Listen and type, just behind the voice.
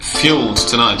fueled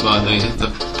tonight by the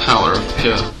power of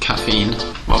pure caffeine.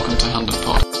 Welcome to Hand of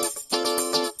Pod.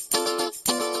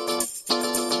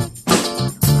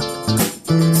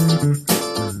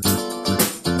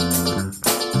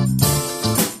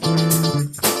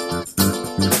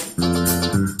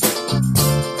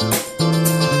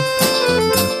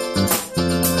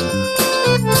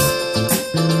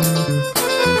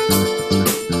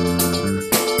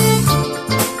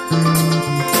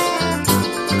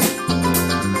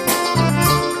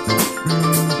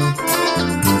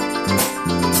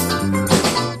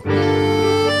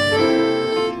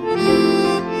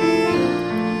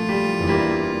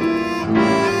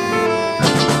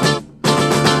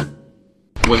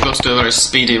 We've got to do a very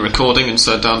speedy recording, and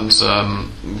so Dan's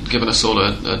given us all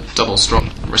a double strong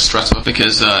ristretto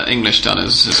because English Dan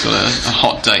has got a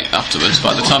hot date afterwards.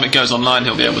 By the time it goes online,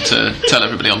 he'll be able to tell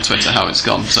everybody on Twitter how it's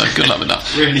gone, so good luck with that.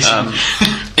 Really?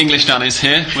 English Dan is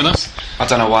here with us. I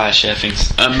don't know why I share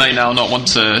things. May now not want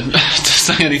to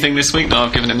say anything this week. Now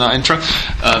I've given him that intro.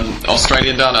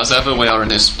 Australian Dan, as ever, we are in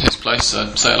his place.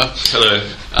 Say hello. Hello.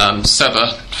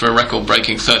 Seba, for a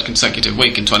record-breaking third consecutive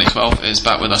week in 2012, is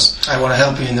back with us. I want to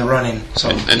help you in the running.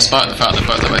 So in spite of the fact that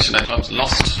both the H&A clubs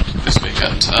lost this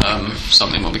weekend,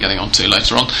 something we'll be getting on to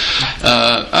later on.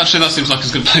 Actually, that seems like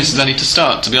as good a place as any to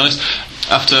start, to be honest.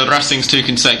 After Racing's two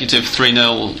consecutive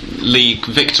 3-0 league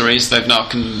victories, they've now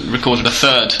recorded a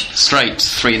third straight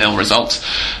 3-0 result,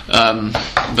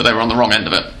 but they were on the wrong end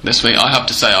of it this week. I have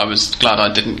to say I was glad I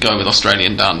didn't go with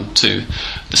Australian Dan to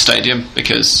the stadium,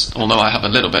 because although I have a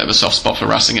little bit of a soft spot for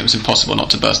Racing, it was impossible not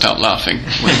to burst out laughing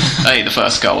with A, the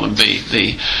first goal, and B,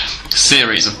 the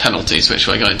series of penalties, which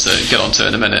we're going to get onto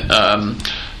in a minute.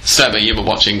 Seba, you were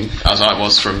watching, as I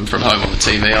was, from home on the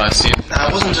TV, I assume. I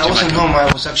wasn't home. I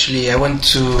went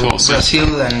to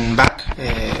Brazil and back.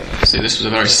 See, this was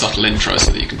a very subtle intro,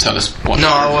 so that you can tell us what. No,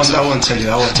 I won't tell you.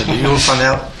 You will find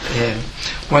out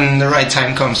when the right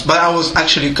time comes. But I was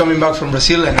actually coming back from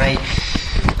Brazil, and I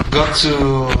got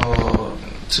to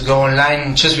go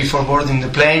online just before boarding the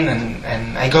plane,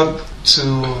 and I got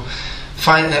to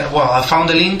I found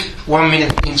the link 1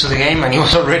 minute into the game, and it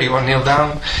was already 1-0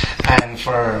 down. And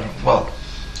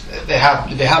they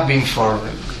have been for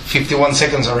 51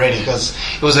 seconds already, because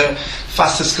it was the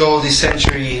fastest goal this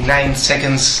century. 9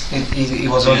 seconds. It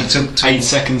was only took 8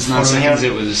 seconds, 9 seconds.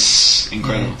 It was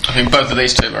incredible. I think both of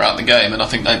these two were out the game, and I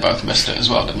think they both missed it as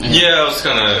well, didn't you? Yeah, I was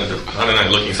kind of,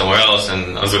 looking somewhere else,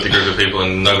 and I was with a group of people,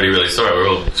 and nobody really saw it. We were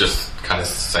all just kind of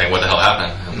saying, "What the hell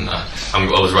happened?" And I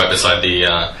was right beside the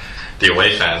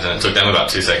away fans, and it took them about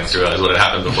 2 seconds to realise what had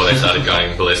happened before they started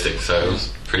going ballistic. So it was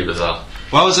pretty bizarre.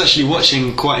 Well, I was actually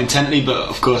watching quite intently, but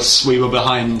of course we were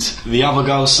behind the other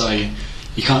goal, so you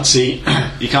can't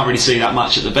really see that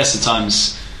much at the best of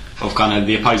times of kind of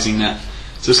the opposing net.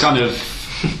 So it's kind of,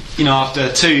 after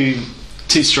two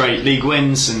straight league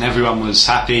wins, and everyone was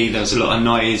happy. There was a lot of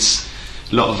noise,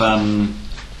 a lot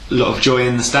of joy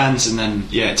in the stands, and then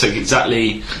it took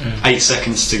exactly 8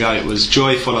 seconds to go. It was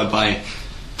joy followed by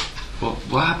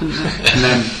what happened there? And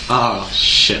then, oh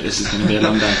shit, this is going to be a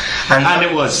long game. And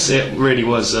it really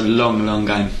was a long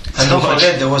game. And don't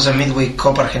forget, there was a midweek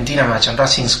Copa Argentina match, and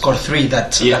Racing scored 3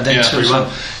 that day too. So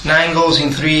 9 goals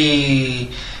in 3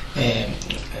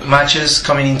 matches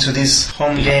coming into this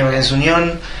home game against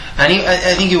Union. And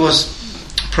I think it was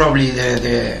probably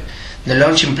the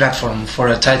launching platform for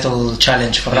a title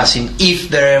challenge for Racing, if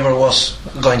there ever was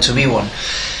going to be one.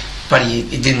 But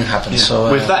it didn't happen.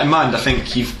 So with that in mind, I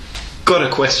think you've got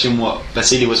to question what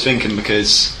Basile was thinking,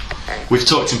 because we've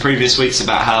talked in previous weeks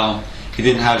about how he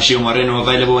didn't have Gil Moreno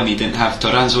available and he didn't have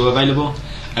Toranzo available,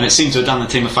 and it seemed to have done the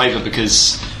team a favour,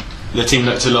 because the team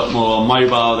looked a lot more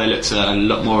mobile, they looked a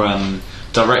lot more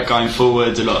direct going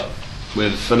forward,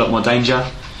 with a lot more danger.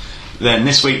 Then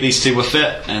this week these two were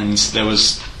fit, and there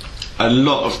was a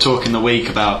lot of talk in the week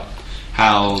about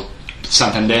how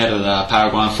Santander, the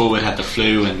Paraguayan forward, had the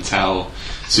flu, and how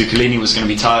Zuccolini was going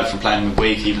to be tired from playing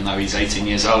midweek, even though he's 18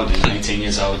 years old, and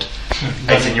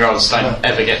 18-year-olds don't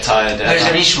ever get tired. There's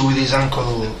an issue with his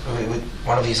ankle, with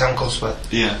one of his ankles, but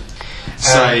the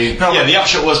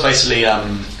upshot was basically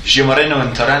Gil Moreno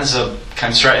and Toranzo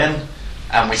came straight in,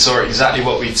 and we saw exactly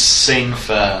what we'd seen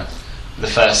for the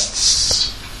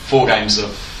first 4 games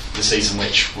of the season,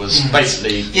 which was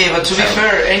basically but to be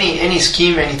fair, any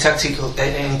scheme, any tactical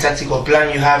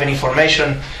plan you have, any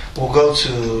formation will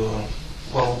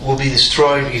be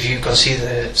destroyed if you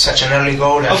concede such an early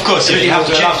goal. Of course, if you have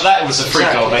to after that, it was a free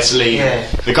goal basically.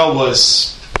 The goal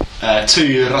was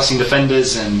 2 Racing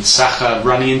defenders and Sacha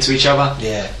running into each other.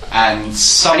 And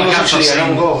some accounts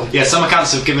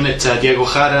have given it to Diego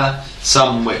Jara,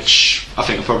 some which I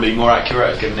think are probably more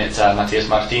accurate, given it Matias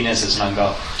Martinez as an own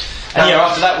goal. And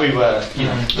after that we were,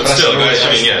 But still, guys,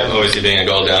 obviously being a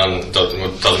goal down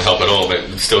doesn't help at all,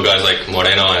 but still guys like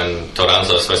Moreno and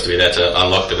Toranzo are supposed to be there to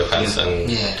unlock the defence, and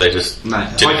they just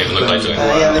didn't even look like doing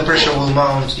it. The pressure will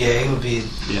mount, it will be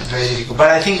very difficult. But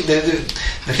I think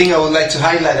the thing I would like to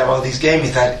highlight about this game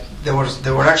is that there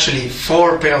were actually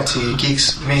 4 penalty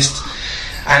kicks missed,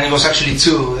 and it was actually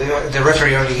 2. The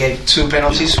referee only gave 2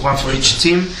 penalties, 1 for each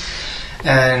team,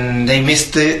 and they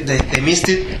missed it. They missed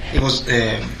it. It was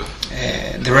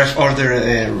the ref ordered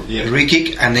a free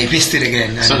kick, and they missed it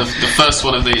again. So the first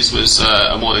one of these was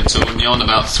awarded to Union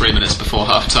about 3 minutes before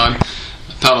half time.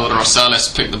 Paulo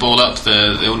Rosales picked the ball up.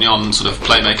 The Union sort of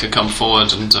playmaker come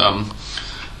forward and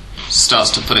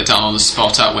starts to put it down on the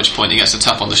spot, at which point he gets a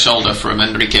tap on the shoulder from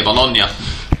Enrique Bologna,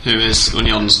 who is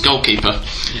Union's goalkeeper.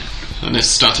 And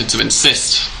this started to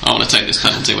insist, I want to take this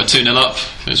penalty, we're 2-0 up,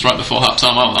 it was right before half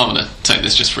time, I want to take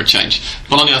this just for a change.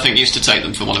 Bologna, I think, used to take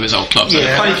them for one of his old clubs. The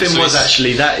funny thing was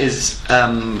actually, that is,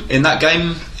 in that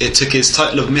game, it took his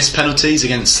total of missed penalties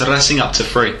against Racing up to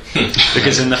 3.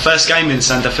 Because in the first game in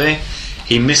Santa Fe,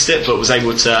 he missed it but was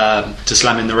able to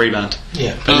slam in the rebound.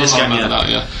 But in this game,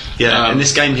 in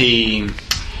this game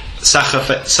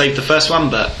Sacha saved the first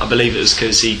one, but I believe it was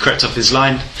because he crept off his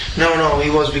line. No,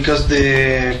 it was because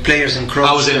the players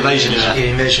encroached. Was it invasion?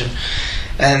 Invasion.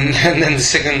 And then the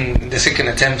second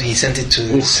attempt, he sent it to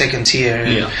the second tier.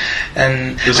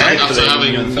 And after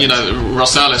having,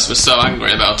 Rosales was so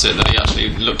angry about it that he actually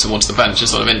looked towards the bench and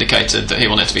sort of indicated that he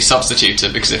wanted to be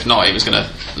substituted, because if not, he was going to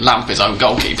lamp his own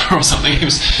goalkeeper or something.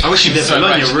 I wish he did.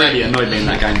 Bologna really annoyed me in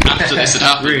that game. After this had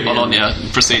happened, Bologna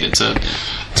proceeded to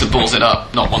balls it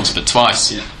up, not once but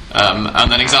twice.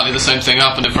 And then exactly the same thing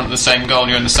happened in front of the same goal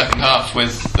in the second half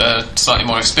with a slightly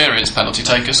more experienced penalty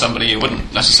taker, somebody you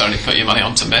wouldn't necessarily put your money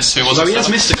on to miss. Who was he has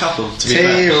missed a couple, to be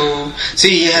fair.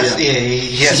 He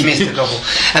has missed a couple.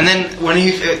 And then when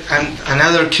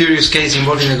another curious case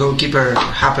involving the goalkeeper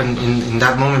happened in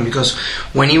that moment, because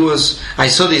when I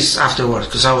saw this afterwards,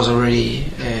 because I was already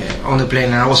on the plane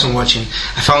and I wasn't watching.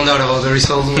 I found out about the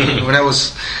result when I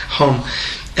was home.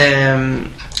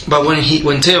 But when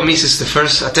Theo misses the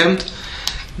first attempt,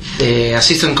 the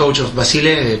assistant coach of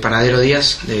Basile, Panadero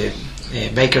Diaz, the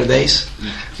Baker Days,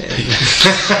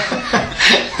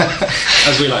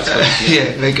 as we like to call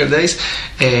it, Baker Days,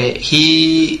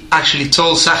 he actually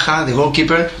told Sacha, the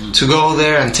goalkeeper, to go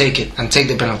there and take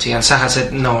the penalty. And Sacha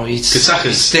said, no, it's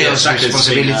Theo's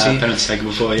responsibility. Penalty taker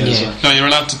before, as well. No, you're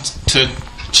allowed to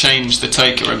change the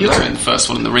taker in between the first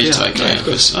one and the retake. Of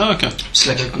course. Oh, okay. It's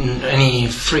like any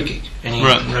free kick,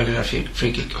 regular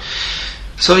free kick.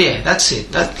 So that's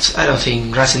it. I don't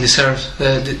think Racing deserve.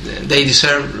 They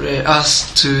deserve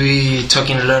us to be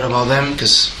talking a lot about them,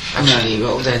 because actually,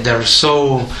 they're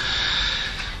so.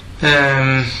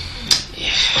 I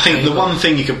think the one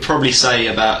thing you could probably say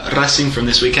about Racing from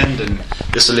this weekend, and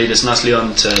this will lead us nicely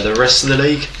on to the rest of the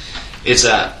league, is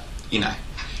that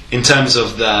in terms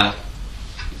of the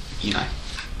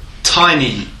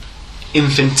tiny,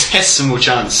 infinitesimal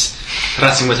chance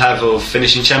Racing would have of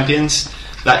finishing champions,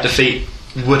 that defeat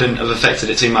wouldn't have affected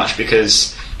it too much,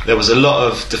 because there was a lot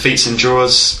of defeats and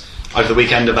draws over the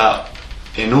weekend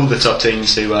in all the top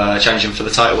teams who are challenging for the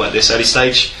title at this early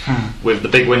stage, with the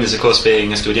big winners of course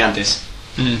being Estudiantes.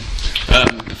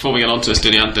 Before we get on to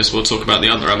Estudiantes, we'll talk about the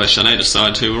other Avellaneda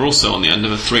side, who were also on the end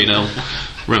of a 3-0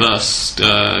 reversed.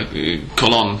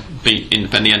 Colón beat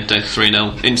Independiente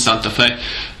 3-0 in Santa Fe,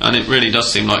 and it really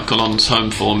does seem like Colón's home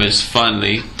form is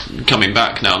finally coming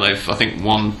back now. They've, I think,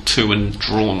 won 2 and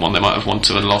drawn 1. They might have won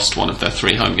 2 and lost 1 of their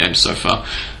 3 home games so far.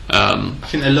 I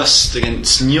think they lost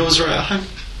against Newell's right at home.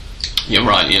 You're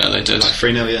right, they did. Like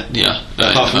 3-0, Yeah.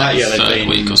 Apart from that, they've been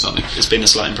week or something. It's been a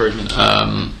slight improvement.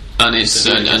 And it's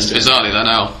bizarrely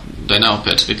they now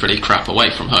appear to be pretty crap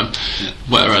away from home,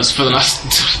 whereas for the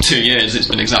last 2 years it's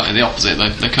been exactly the opposite.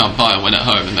 They can't buy a win at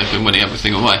home, and they've been winning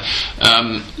everything away.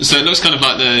 So it looks kind of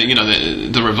like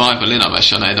the revival in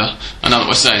Avellaneda. And now that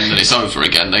we're saying that it's over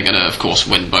again, they're going to, of course,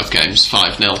 win both games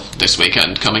 5-0 this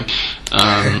weekend coming.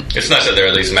 It's nice that they're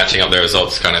at least matching up their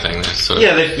results, kind of thing.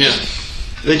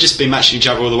 They've just been matching each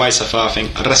other all the way so far. I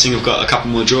think Racing have got a couple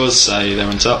more draws, so they're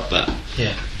on top. But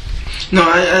no,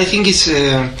 I think it's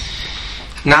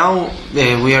now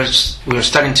we are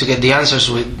starting to get the answers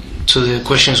to the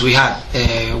questions we had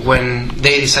when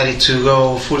they decided to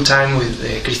go full time with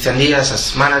Cristian Diaz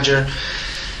as manager,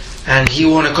 and he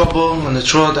won a couple on the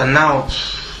trot, and now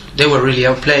they were really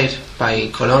outplayed by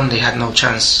Colón. They had no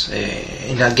chance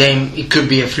in that game. It could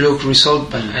be a fluke result,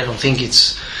 but I don't think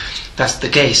that's the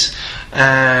case.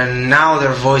 And now there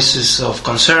are voices of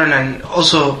concern, and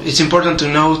also it's important to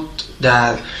note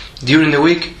that during the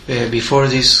week before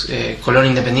this Colón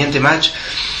Independiente match,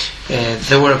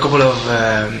 there were a couple of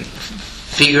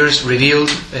figures revealed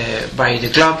by the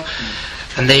club,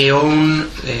 and they own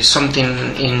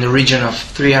something in the region of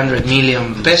 300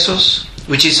 million pesos,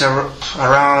 which is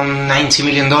around $90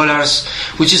 million,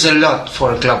 which is a lot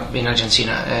for a club in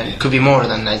Argentina, and it could be more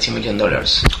than $90 million. I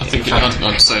think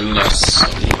I'd say less.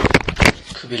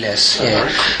 Could be less, yeah.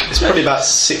 It's probably about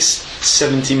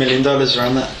 $70 million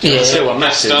around that. Yeah. Still a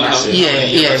massive.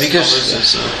 Yeah, because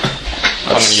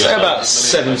I'd say about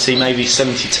 70, maybe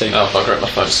 72. Oh, bugger it, my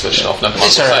phone's switched off. Never mind.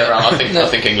 It's alright. I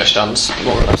think English dance,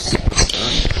 more or less.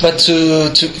 but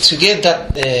to get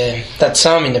that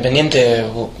sum,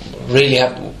 Independiente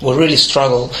will really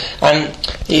struggle, and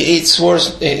it's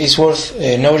worth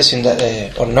noticing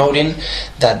that or noting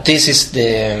that this is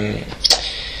the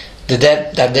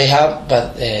debt that they have,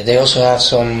 but they also have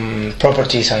some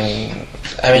properties, and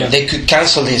they could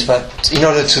cancel this, but in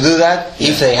order to do that,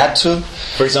 if they had to,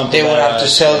 for example, they would have to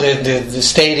sell the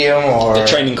stadium or the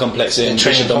training complex in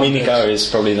Villa Dominica is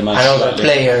probably the most and other likely.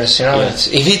 players.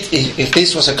 If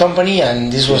this was a company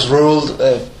and this was ruled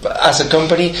as a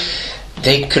company,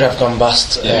 they could have gone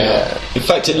bust. In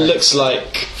fact, it looks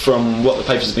like from what the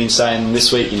papers have been saying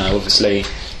this week, obviously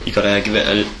you got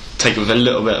to take it with a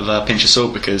little bit of a pinch of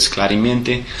salt because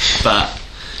claramente, but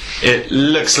it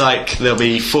looks like there'll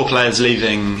be 4 players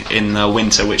leaving in the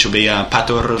winter, which will be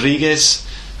Pato Rodriguez,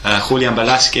 Julian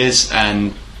Velasquez,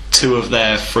 and 2 of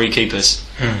their 3 keepers.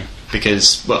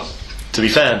 Because, well, to be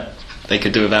fair, they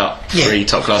could do without 3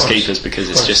 top-class keepers because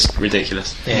it's just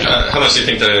ridiculous. How much do you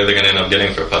think they're going to end up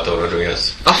getting for Pato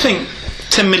Rodriguez? I think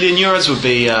 10 million euros would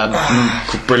be a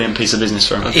brilliant piece of business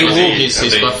for him. He's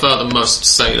by far the most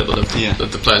saleable of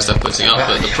the players they're putting up,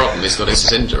 but the problem he's got is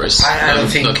his injuries. I don't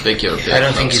think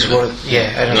it's worth.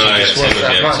 It's worth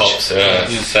that much.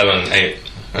 Tops, 7, 8.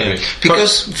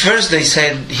 Because first they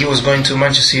said he was going to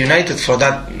Manchester United for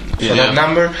that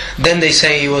number. Then they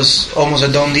say he was almost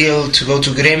a done deal to go to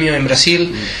Grêmio in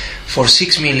Brazil for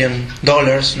 $6 million,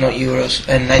 not euros.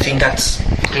 And I think that's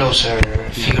closer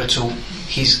figure to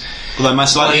his. Although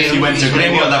most likely if you went to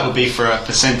Grêmio, that would be for a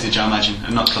percentage, I imagine,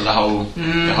 and not for the whole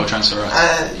transfer rights.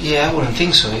 I wouldn't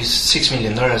think so. It's $6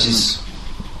 million. It's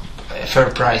a fair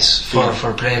price for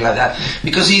a player like that,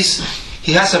 because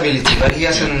he has ability, but he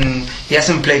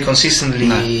hasn't played consistently.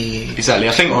 No, exactly.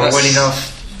 I think well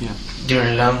enough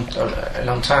during a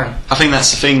long time. I think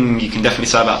that's the thing you can definitely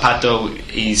say about Pato.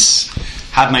 He's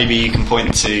had, maybe you can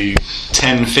point to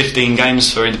 10, 15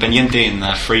 games for Independiente in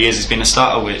the 3 years he's been a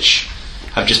starter, which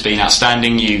have just been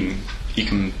outstanding. You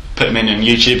can put him in on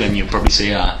YouTube and you'll probably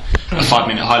see a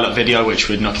 5-minute highlight video which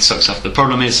would knock his socks off. The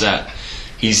problem is that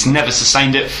he's never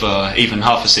sustained it for even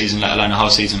half a season, let alone a whole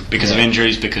season, because of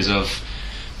injuries, because of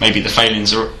maybe the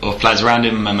failings of players around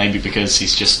him, and maybe because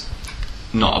he's just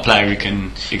not a player who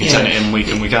can turn it in week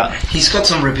in, week out. He's got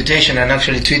some reputation, and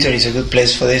actually Twitter is a good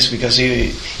place for this, because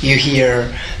you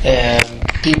hear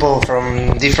people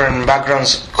from different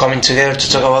backgrounds coming together to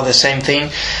talk about the same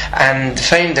thing. And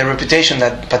the reputation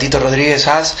that Patito Rodriguez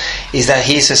has is that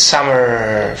he's a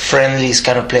summer friendly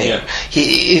kind of player.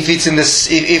 If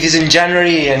it's in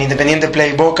January and Independiente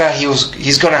play Boca,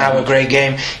 he's gonna have a great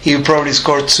game. He'll probably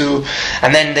score 2,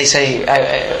 and then they say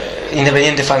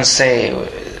Independiente fans say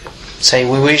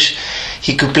we wish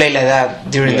he could play like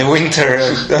that during the winter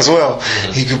as well.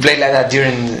 He could play like that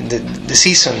during the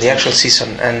season, the actual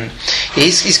season, and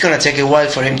it's going to take a while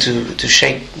for him to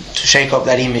shake up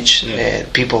that image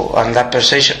people and that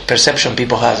perception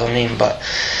people has on him. But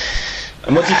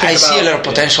and what do you think I see a lot of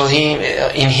potential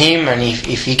in him, and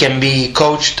if he can be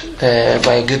coached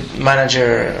by a good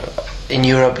manager in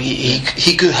Europe,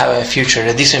 he could have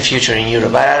a decent future in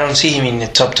Europe. But I don't see him in the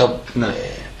top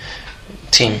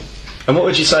team. And what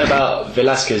would you say about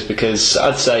Velasquez? Because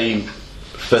I'd say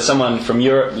for someone from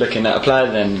Europe looking at a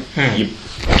player, then you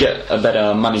get a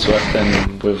better money's worth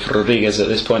than with Rodriguez at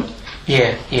this point.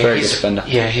 Very good defender.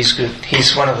 Yeah, he's good.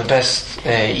 He's one of the best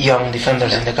young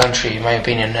defenders in the country, in my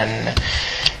opinion. And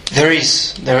there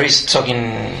is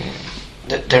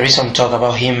some talk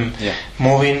about him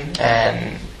moving.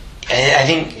 And I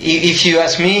think if you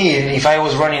ask me, if I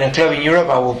was running a club in Europe,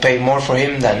 I would pay more for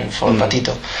him than for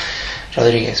Patito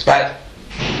Rodriguez. But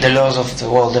the laws of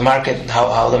the market,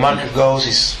 how the market goes,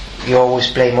 is you always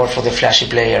play more for the flashy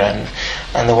player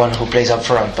and the one who plays up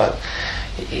front. But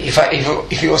if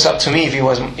it was up to me,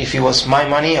 if it was my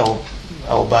money, I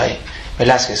would buy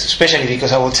Velasquez, especially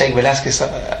because I will take Velasquez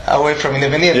away from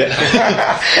Independiente.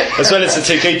 As well as the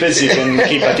 2 keepers, you can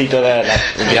keep Patito there. That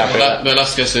would be happy.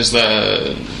 Velasquez is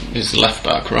is left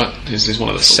back, right? He's one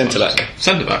of the Centre back.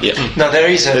 Centre back. Yeah. No,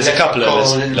 there's a couple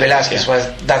called of Velázquez.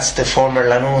 yeah. That's the former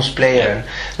Lanús player. And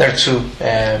there are two.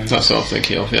 That's what I was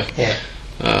thinking of. Yeah.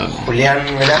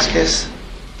 Julián Velázquez.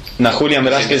 No, Julián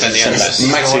Velázquez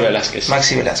Independiente.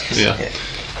 Maxi Velázquez.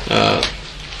 Yeah.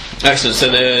 Excellent. So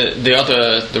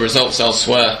the results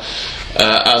elsewhere,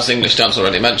 as English Dan's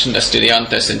already mentioned,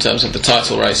 Estudiantes in terms of the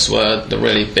title race were the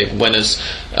really big winners.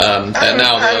 They're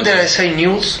now. And did I say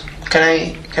Newell's? Can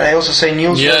I also say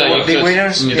Newell's were big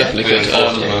winners? You definitely could.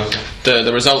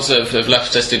 The results have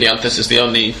left Estudiantes as the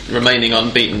only remaining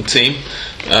unbeaten team.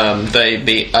 They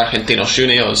beat Argentinos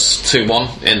Juniors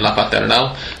 2-1 in La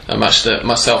Paternal, a match that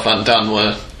myself and Dan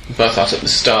were both at the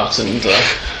start, and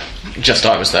just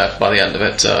I was there by the end of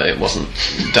it. It wasn't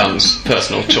Dan's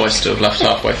personal choice to have left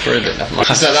halfway through, but never mind.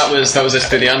 So that was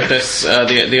Estudiantes.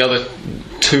 The other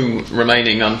two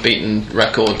remaining unbeaten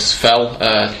records fell.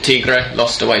 Tigre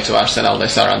lost away to Arsenal de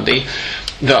Sarandí,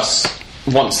 thus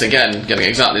once again getting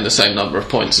exactly the same number of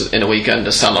points in a weekend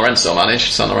as San Lorenzo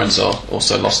managed. San Lorenzo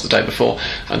also lost the day before,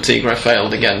 and Tigre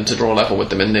failed again to draw level with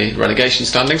them in the relegation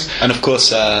standings. And of course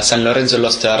San Lorenzo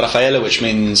lost to Rafaela, which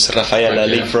means Rafaela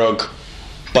leapfrog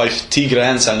both Tigre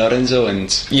and San Lorenzo, and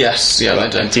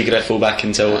and Tigre fall back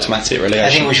into automatic relegation. I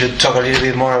think we should talk a little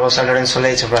bit more about San Lorenzo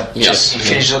later, but just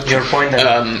finish up your point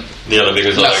then. The other big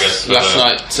result, I guess. Last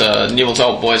night, Newell's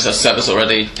Old Boys, as Seb has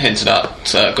already hinted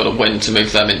at, got a win to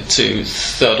move them into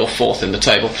third or fourth in the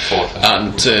table,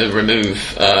 and to remove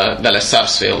Vélez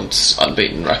Sarsfield's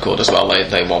unbeaten record as well.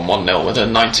 They won 1-0 with a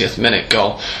 90th minute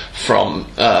goal from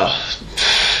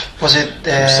was it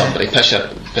somebody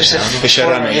Pescherano?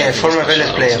 Former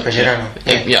Vélez player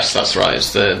Pescherano. Yes, that's right.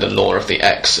 It's the law of the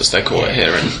X, as they call it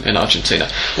here in Argentina.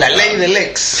 La ley del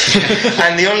X.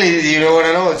 And the only, you want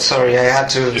to know? Sorry, I had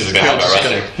to. This is going to have about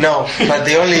wrestling. No, but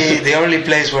the only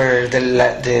place where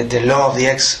the law of the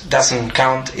X doesn't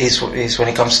count is when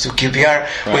it comes to QPR.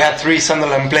 Right. We had 3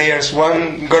 Sunderland players.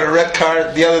 One got a red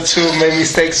card. The other 2 made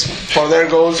mistakes for their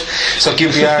goals. So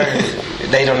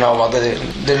QPR, they don't know about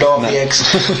the law of the X.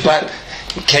 But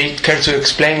care to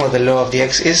explain what the law of the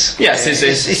X is? Yes, it's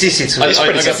easy to.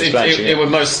 I guess it would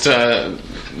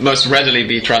most readily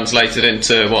be translated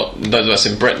into what those of us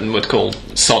in Britain would call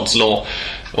Sod's law,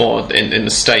 or in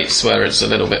the States where it's a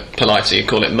little bit politer, you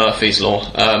call it Murphy's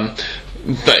law.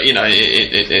 But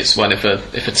it's when if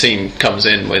a team comes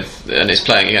in with and is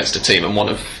playing against a team and one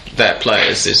of their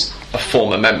players is a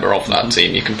former member of that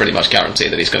team, you can pretty much guarantee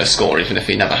that he's going to score even if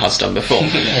he never has done before.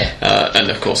 And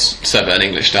of course Seb and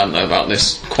English Dan know about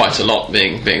this quite a lot,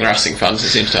 being Racing fans. It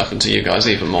seems to happen to you guys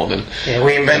even more than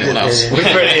we invented anyone else.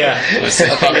 It's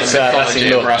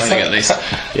Racing law, Racing at least.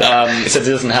 It said it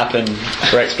doesn't happen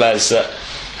for ex-players that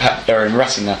are in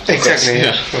Racing now. Exactly.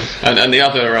 And the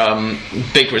other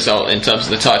big result in terms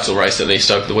of the title race, at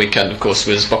least over the weekend, of course,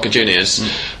 was Boca Juniors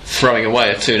throwing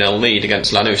away a 2-0 lead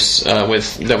against Lanús.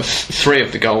 There were 3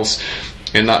 of the goals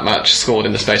in that match scored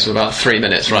in the space of about 3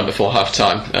 minutes right before half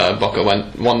time. Boca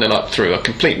went 1-0 up through a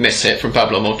complete miss-hit from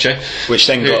Pablo Moche, which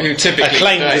then got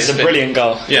acclaimed as a brilliant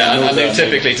goal. Yeah, and who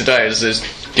typically today is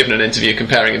given an interview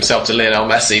comparing himself to Lionel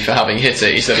Messi for having hit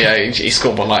it. He said, he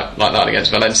scored one like that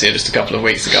against Valencia just a couple of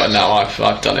weeks ago, and now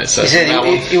I've done it. So he said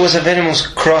it was a venomous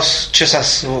cross, just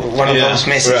as one of those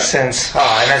Messi sends.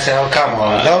 And I said, come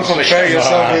on, don't compare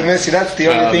yourself with Messi. That's the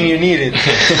only thing you needed.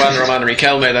 Juan Roman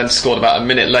Riquelme then scored about a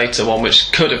minute later one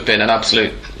which could have been an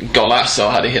absolute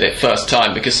golazo had he hit it first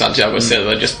time, because Santiago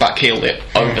Silva just backheeled it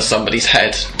over somebody's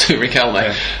head to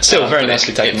Riquelme. Still very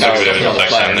nicely taken.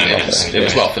 It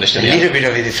was well finished in the end. A little bit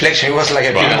of a deflection. It was like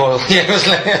a pinball. It was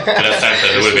like it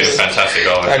would have been a fantastic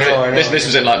goal. I know. This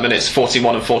was in like minutes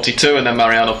 41 and 42, and then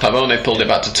Mariano Pavone pulled it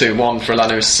back to 2-1 for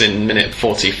Lanús in minute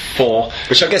 44,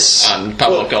 which I guess, and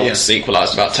Pablo Gomes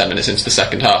equalised about 10 minutes into the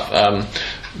second half.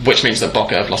 Which means that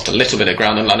Boca have lost a little bit of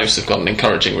ground, and Lanús have got an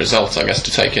encouraging result, I guess,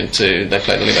 to take into. They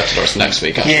play the Libertadores next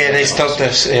week. They stopped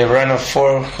a run of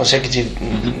 4 consecutive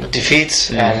defeats,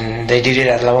 and they did it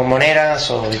at La Bombonera.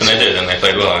 And they did, and they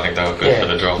played well. I think they were good for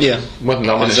the draw. Whether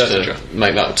they'll manage to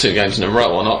make that 2 games in a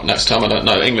row or not next time, I don't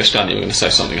know. English Dan, you were going to say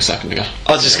something a second ago.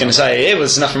 I was just going to say it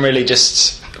was nothing really,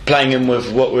 just playing in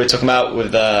with what we were talking about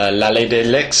with La Ley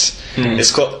del Ex.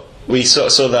 It's got. We sort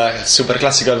of saw the Super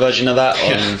Clásico version of that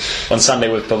on Sunday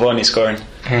with Pavone scoring.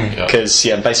 Because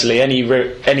basically any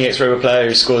ex-River player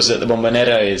who scores at the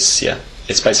Bombonera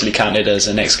it's basically counted as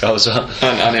an ex-goal as well.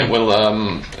 And it will.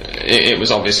 It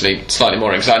was obviously slightly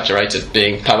more exaggerated,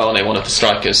 being Pavone, one of the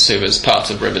strikers who was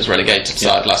part of River's relegated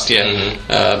side last year.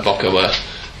 Boca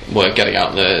were getting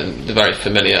out the very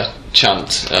familiar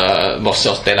chant "Vos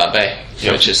sos de la B,"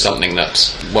 which is something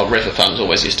that, well, River fans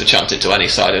always used to chant it to any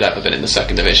side who'd ever been in the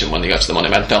second division when they go to the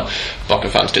Monumental. Boca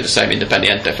fans do the same,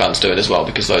 Independiente fans do it as well,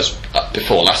 because those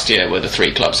before last year were the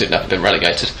three clubs who'd never been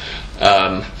relegated.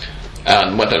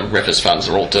 And whether Rivers fans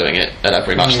are all doing it at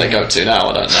every match they go to now,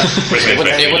 I don't know.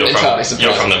 It wouldn't entirely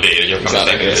surprise me. You're from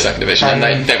the second division,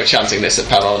 and they were chanting this at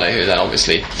Pavone, who then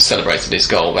obviously celebrated his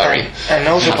goal very. And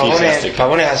also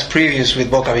Pavone has previous with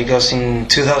Boca, because in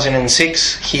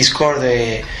 2006 he scored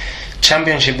the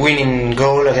championship winning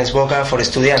goal against Boca for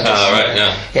Estudiantes. Right,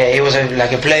 yeah. Yeah, it was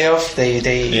like a playoff. They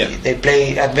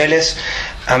played at Vélez,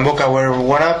 and Boca were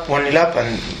 1-0 up,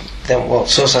 and then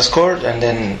Sosa scored, and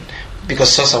then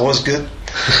because Sosa was good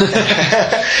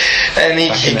and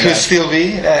he could still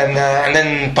be, and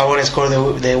then Pavone scored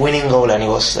the winning goal, and it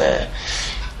was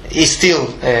it's still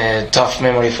a tough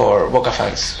memory for Boca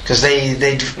fans, because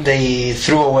they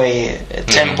threw away a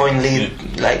 10-point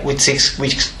lead like with 6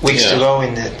 weeks to go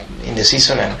in the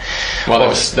season, and they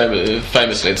were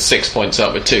famously 6 points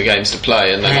up with 2 games to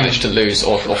play, and they managed to lose,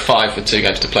 or 5 with 2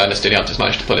 games to play, and Estudiantes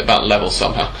managed to put it back level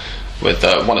somehow. With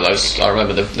one of those, I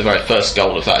remember the very first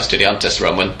goal of that Estudiantes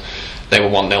run when they were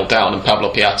 1-0 down, and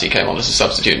Pablo Piatti came on as a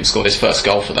substitute and scored his first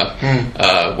goal for them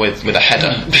with a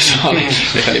header.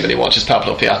 If anybody watches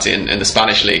Pablo Piatti in the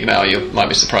Spanish league now, you might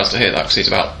be surprised to hear that, because he's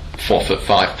about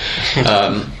 4'5".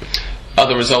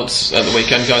 Other results at the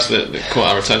weekend, guys, that caught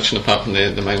our attention apart from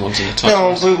the main ones in the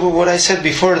title? No, what I said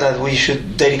before, that we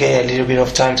should dedicate a little bit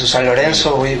of time to San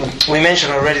Lorenzo. We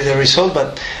mentioned already the result,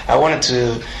 but I wanted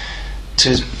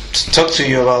to talk to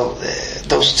you about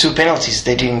those 2 penalties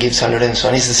they didn't give San Lorenzo,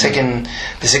 and it's the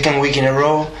second week in a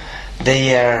row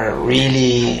they are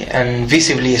really and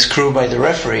visibly screwed by the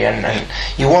referee, and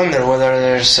you wonder whether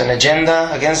there's an agenda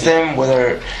against them,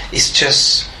 whether it's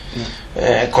just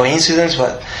a coincidence.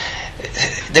 But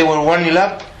they were 1-0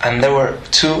 up, and there were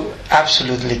 2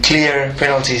 absolutely clear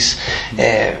penalties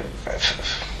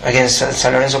against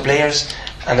San Lorenzo players,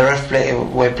 and the ref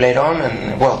played on,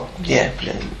 and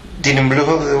didn't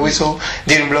blow the whistle,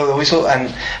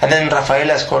 and then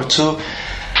Rafaela scored 2.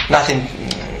 Nothing.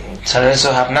 San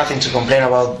Lorenzo have nothing to complain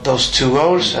about those 2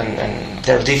 goals, and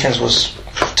their defense was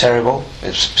terrible,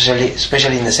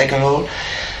 especially in the second goal.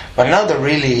 But now they're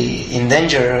really in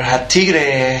danger. Had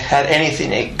Tigre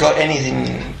got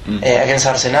anything against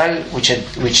Arsenal,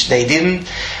 which they didn't,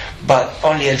 but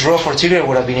only a draw for Tigre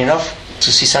would have been enough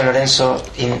to see San Lorenzo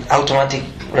in automatic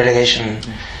relegation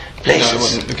places. No, it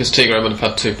wasn't, because Tigre would have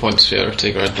had 2 points here if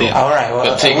Tigre had drawn. Yeah. All right,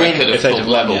 but Tigre could have pulled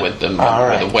level with them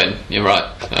with a win. You're right.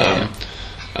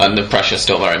 And the pressure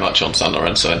still very much on San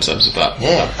Lorenzo in terms of that.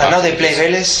 Yeah, and now they play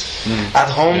Vélez at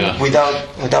home without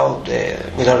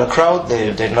a crowd.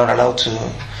 They're not allowed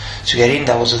to get in.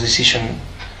 That was a decision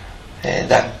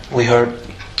that we heard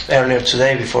earlier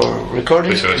today before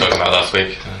recording. Which we were talking about last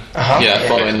week.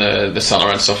 Following the San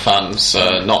Lorenzo fans,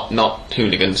 not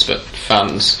hooligans, but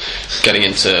fans getting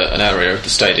into an area of the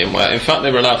stadium where, in fact,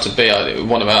 they were allowed to be.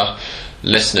 One of our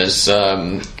listeners,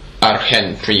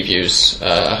 Argen Previews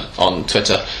on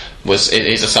Twitter,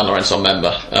 he's a San Lorenzo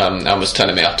member, and was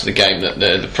telling me after the game that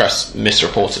the press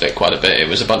misreported it quite a bit. It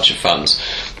was a bunch of fans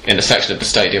in a section of the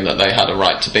stadium that they had a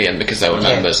right to be in because they were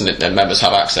members, and their members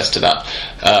have access to that,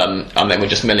 and they were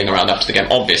just milling around after the game,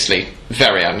 obviously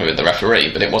very angry with the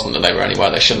referee, but it wasn't that they were anywhere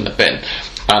they shouldn't have been,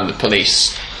 and the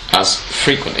police, as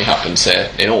frequently happens here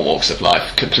in all walks of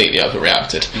life, completely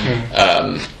overreacted,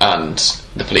 and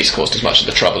the police caused as much of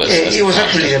the trouble as it was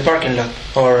actually the parking lot,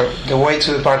 or the way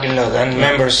to the parking lot, and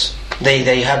members,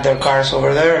 they had their cars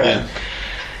over there, and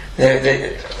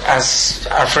they, as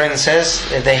our friend says,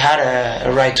 they had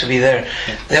a right to be there.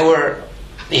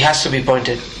 It has to be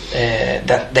pointed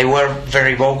that they were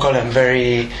very vocal and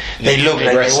they looked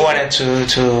like they wanted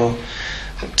to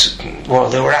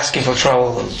they were asking for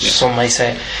trouble, some might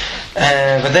say.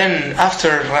 But then after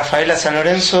Rafaela San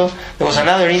Lorenzo, there was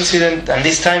another incident, and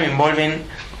this time involving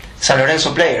San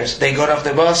Lorenzo players. They got off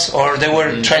the bus, or they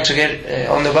were trying to get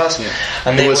on the bus,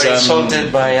 and they were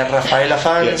insulted by Rafaela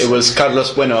fans. It was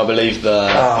Carlos Bueno, I believe,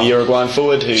 the Uruguayan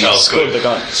forward who scored the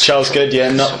goal. Charles Good,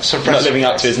 not living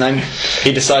up to his name.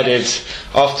 He decided,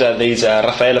 after these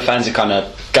Rafaela fans had kind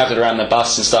of gathered around the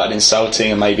bus and started insulting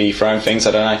and maybe throwing things,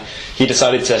 I don't know, he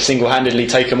decided to single-handedly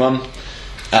take them on,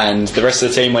 and the rest of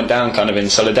the team went down kind of in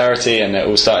solidarity, and it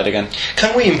all started again.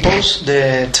 Can we impose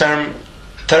the term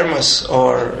thermos,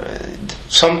 or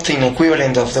something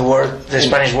equivalent of the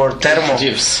Spanish word termo?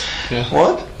 Introduce.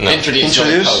 What? No. Introduce.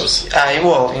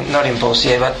 Well, not impose,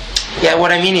 but Yeah,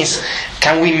 what I mean is,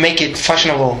 can we make it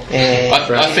fashionable?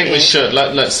 I think we should.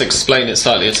 Let's explain it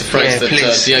slightly. It's a phrase that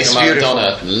please. Diego It's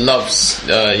Maradona loves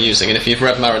using, and if you've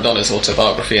read Maradona's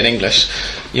autobiography in English,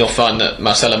 you'll find that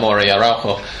Marcela Mori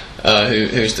Araujo,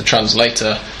 who's the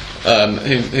translator,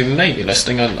 who may be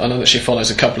listening. I know that she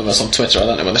follows a couple of us on Twitter. I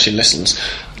don't know whether she listens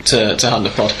to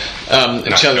Handlepod.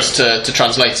 Chose to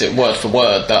translate it word for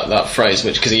word, that phrase,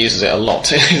 because he uses it a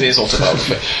lot in his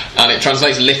autobiography, and it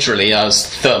translates literally as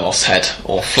thermos head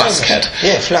or flask head.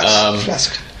 Yeah,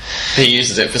 flask. He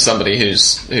uses it for somebody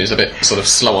who's a bit sort of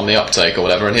slow on the uptake or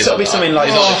whatever, and So it'll be something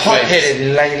like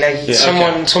hot-headed, like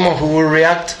someone who will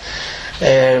react,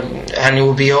 and he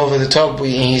will be over the top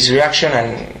in his reaction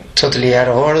and totally out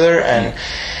of order, and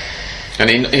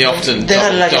he often they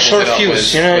had like a short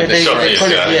fuse, you know, they call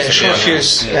it short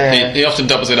fuse. He often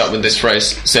doubles it up with this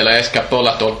phrase, "Se le escapó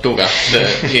la tortuga."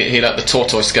 He let the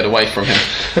tortoise get away from him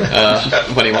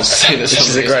when he wants to say that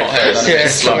somebody is hot-headed.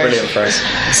 It's a brilliant phrase.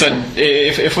 So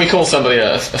if we call somebody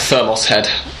a thermos head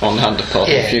on Handlepod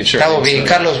in the future, that would be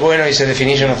Carlos Bueno is a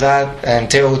definition of that,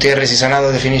 and Teo Gutierrez is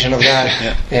another definition of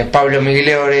that. Pablo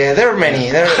Migliore, there are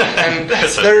many. They're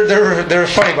a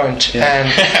funny bunch,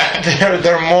 and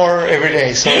they're more every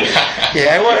day. So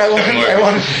yeah,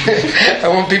 I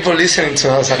want people listening to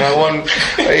us, and I want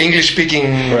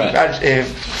English-speaking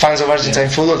fans of Argentine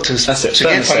football to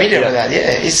get familiar with that.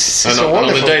 Yeah, it's and a wonderful.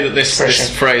 And on the day that this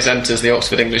phrase enters the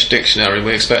Oxford English Dictionary,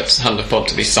 we expect Handlepod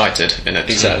to be cited in it.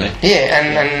 Exactly. Yeah,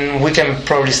 and we can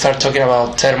probably start talking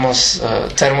about thermos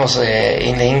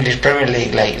in the English Premier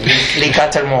League, like Lee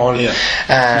Cattermole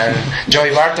and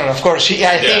Joey Barton, of course.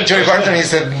 I think Joey Barton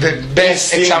is the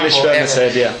best example ever,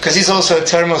 because he's also a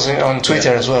thermos on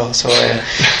Twitter as well. So I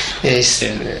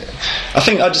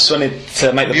think I just wanted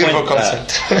to make the beautiful point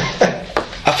concept.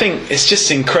 I think it's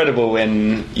just incredible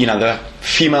in the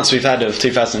few months we've had of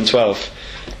 2012,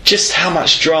 just how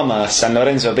much drama San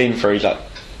Lorenzo have been through. Like,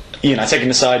 taking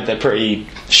aside their pretty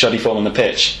shoddy form on the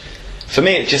pitch, for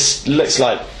me it just looks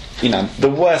like the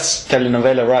worst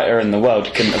telenovela writer in the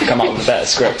world couldn't have come up with a better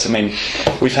script. I mean,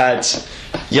 we've had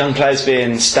young players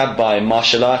being stabbed by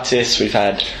martial artists, we've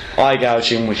had eye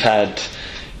gouging, we've had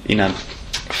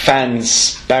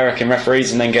fans barracking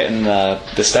referees and then getting the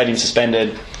stadium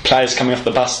suspended, players coming off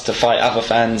the bus to fight other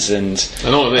fans, and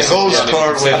all of this. The goal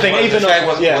scored when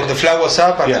the flag was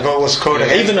up and the goal was scored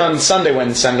again. Even on Sunday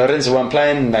when San Lorenzo weren't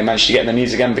playing, they managed to get in the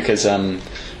news again because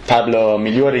Pablo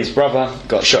Migliori's brother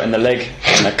got shot in the leg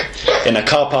in a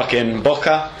car park in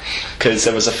Boca because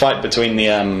there was a fight between the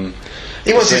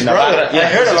it was his brother. I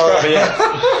heard about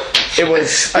it. It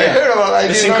was. I heard about it.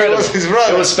 It's incredible. It was his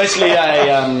brother. It was basically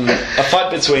a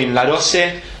fight between La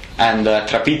Doce and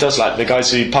Trapitos, like the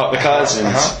guys who park the cars.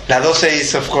 And La Doce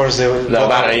is, of course, the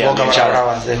Boca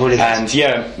the hooligans.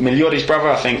 And Migliori's brother,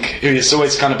 I think, who has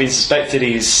always kind of been suspected,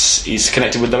 he's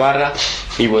connected with the Barra.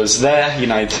 He was there,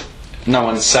 no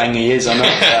one's saying he is or not.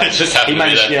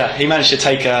 He managed to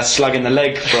take a slug in the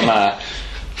leg from a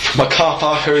car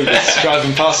parker who was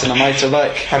driving past on a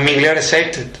motorbike. And Migliore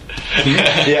saved it.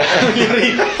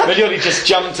 Migliore just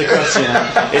jumped across.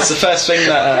 It's the first thing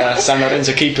that San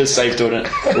Lorenzo keepers saved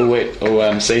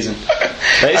all season.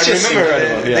 But it's just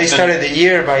incredible. They started the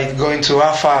year by going to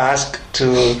AFA, ask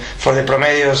for the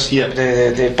promedios,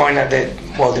 the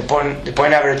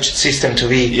point average system to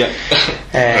be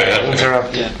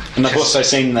interrupted. And I've also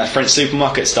seen the French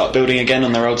supermarkets start building again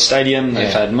on their old stadium.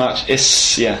 They've had much. I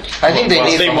think they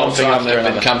need one thing. They've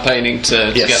been campaigning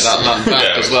to get that land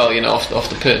back as well. Off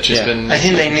the pitch. I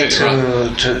think they need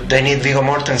they need Viggo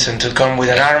Mortensen to come with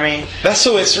an army. That's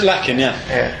all it's lacking.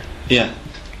 Yeah.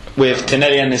 With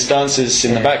Tinelli and his dancers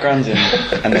in the background,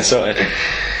 and they're sorted.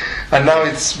 And now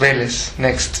it's Vélez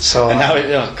next. So and now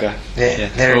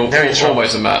they're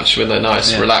always a match with a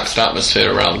nice relaxed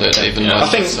atmosphere around it. Even though I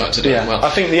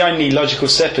think the only logical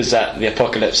step is that the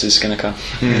apocalypse is going to come.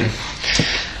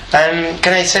 And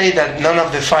can I say that none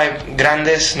of the five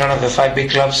grandes, none of the five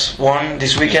big clubs won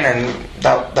this weekend, and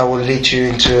that will lead you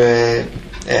into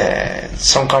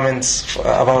some comments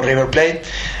about River Plate,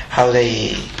 how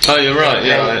they. Oh, you're right.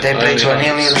 They played to a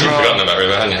 0-0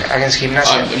 draw against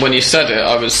Gimnasia. When you said it,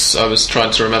 I was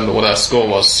trying to remember what our score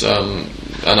was, and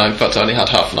in fact I only had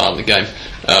half an hour of the game.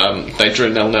 They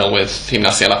drew 0-0 with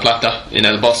Gimnasia La Plata in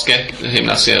El Bosque,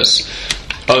 Gimnasia's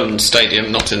own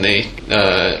stadium, not in the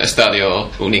Estadio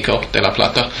Único de La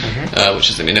Plata, which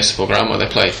is the municipal ground where they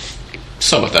play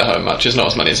some of their home matches, not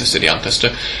as many as Estudiantes do.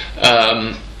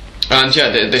 And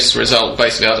this result,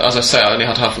 basically, as I say, I only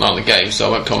had half an hour of the game, so I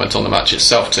won't comment on the match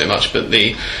itself too much, but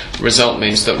the result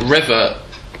means that River,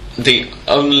 the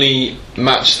only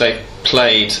match they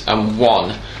played and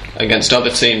won against other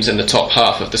teams in the top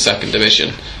half of the second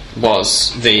division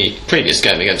was the previous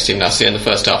game against Gimnasia in the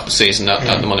first half of the season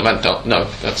at the Monumental. No,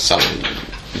 that's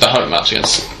the home match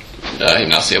against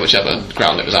Gimnasia, whichever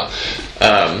ground it was at.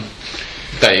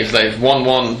 They've won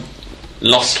one,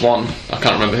 lost one, I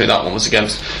can't remember who that one was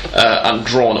against, and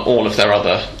drawn all of their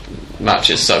other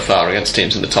matches so far against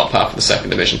teams in the top half of the second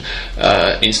division.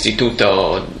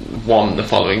 Instituto won the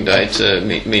following day,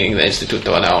 meaning the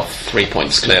Instituto are now 3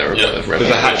 points clear of with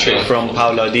a hat-trick from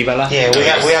Paulo Dybala. Yeah,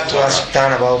 we have to ask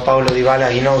Dan about Paulo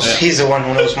Dybala. He knows, he's the one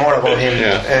who knows more about him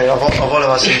of all of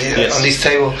us on this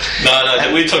table.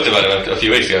 No, we talked about it a few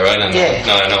weeks ago, right? And,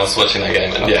 I was watching that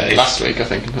game, and last week I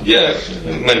think. Yeah,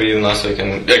 maybe even last week.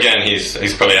 And again,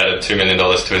 he's probably added $2 million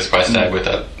to his price tag with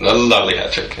that lovely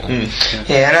hat-trick.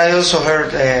 Yeah, and I also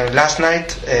heard last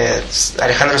night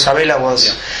Alejandro Sabella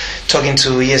was talking to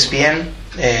ESPN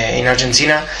in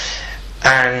Argentina,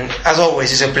 and as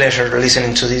always it's a pleasure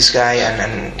listening to this guy,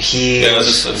 and he I was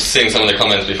just seeing some of the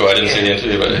comments before. I didn't see the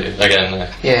interview, but again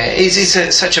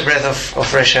it's such a breath of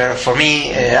fresh air for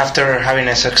me after having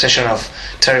a succession of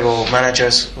terrible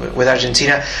managers with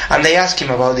Argentina. And they asked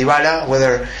him about Dybala,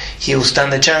 whether he would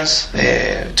stand the chance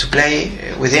to play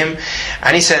with him,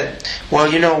 and he said, well,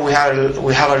 we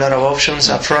have a lot of options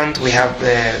up front. We have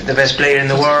the best player in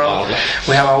the world.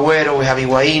 We have Agüero, we have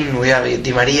Higuaín, we have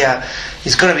Di Maria.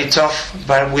 It's going to be tough,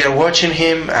 but we are watching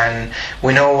him and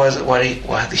we know what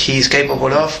he is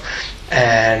capable of,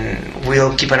 and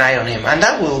we'll keep an eye on him. And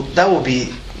that will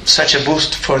be such a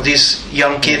boost for this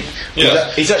young kid. Yeah.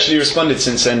 He's actually responded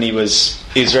since then. He was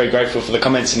very grateful for the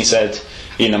comments, and he said,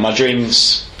 my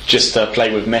dreams just to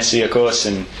play with Messi, of course,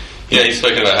 and he's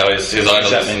spoken about how his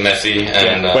idol is Messi,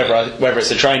 and whether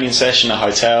it's a training session, a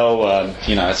hotel,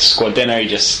 a squad dinner, he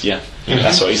just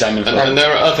that's what he's aiming for. And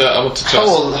there are other. I want to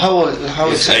How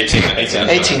he's old?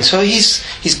 18. So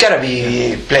he's got to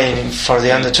be playing for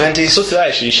the under-20s. So today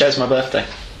actually shares my birthday.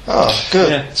 Oh,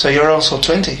 good. Yeah. So you're also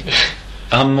 20.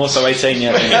 I'm also 18.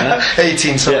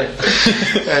 18. Sorry.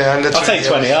 I'll take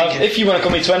 20. If you want to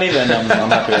call me 20, then I'm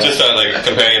happy with that. Just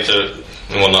comparing him to.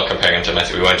 Well, not comparing him to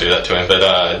Messi, we won't do that to him,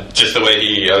 but just the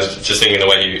way I was just thinking the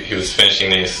way he was finishing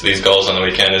these goals on the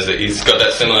weekend is that he's got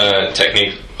that similar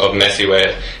technique of Messi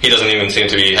where he doesn't even seem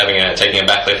to be taking a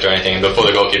backlift or anything. Before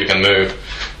the goalkeeper can move,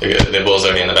 the ball's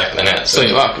already in the back of the net. So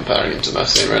you are comparing him to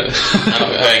Messi, really?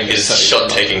 I'm comparing his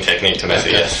shot-taking technique to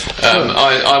Messi, yes.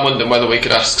 I wondered whether we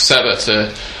could ask Seba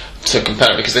to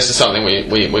compare it, because this is something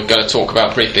we were going to talk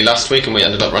about briefly last week and we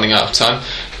ended up running out of time.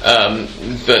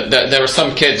 But there are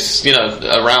some kids,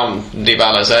 around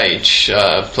Dybala's age,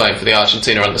 playing for the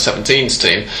Argentina under-17s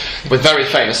team with very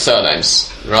famous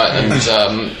surnames, right?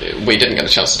 And we didn't get a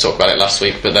chance to talk about it last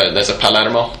week, but there's a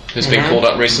Palermo who's been called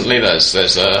up recently. There's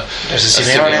a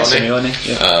Simeone.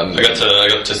 I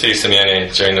got to see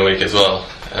Simeone during the week as well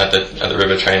at the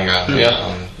River training ground.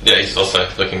 He's also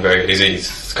looking very good.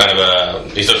 He's kind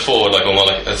of he's a forward, like almost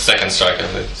like a second striker.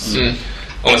 It's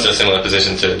almost a similar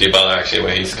position to Dybala actually,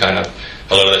 where he's kind of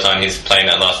a lot of the time he's playing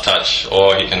that last touch,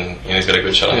 or he can he's got a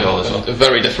good shot on goal as well. A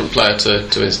very different player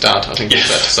to his dad, I think. It's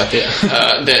fair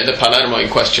to say. The Palermo in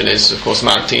question is, of course,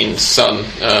 Martin's son,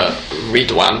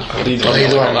 Ridwan.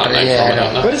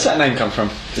 Where does that name come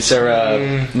from? Is there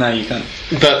no, you can't.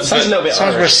 But sounds a little bit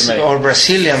Irish to me. Or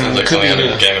Brazilian. Sounds like something out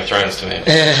of Game of Thrones to me.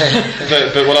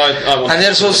 but what I want. And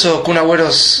there's also Kun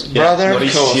Agüero's brother, but he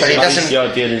doesn't.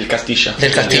 Del Castillo.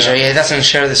 He doesn't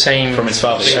share the same from his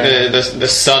father. The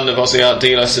son of Osiar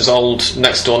Dilas, his old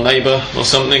next door neighbour or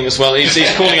something as well. He's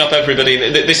calling up everybody.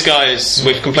 This guy is.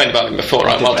 We've complained about him before,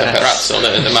 right? Walter Perazzo,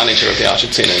 the manager of the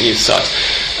Argentina youth side.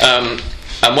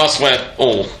 And whilst we're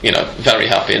all, very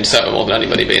happy, and Seba more than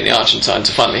anybody being the Argentine,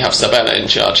 to finally have Sabella in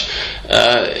charge,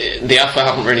 the AFA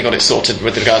haven't really got it sorted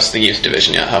with regards to the youth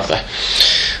division yet, have they?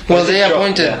 Well, they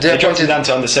appointed. They dropped it down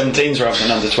to under-17s rather than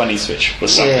under-20s, which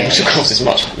was something. Which of course is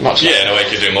much. Yeah, in a way, you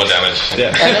could do more damage.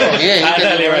 Yeah, I know. Yeah, and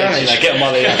earlier age, get them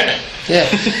while they're young. Yeah,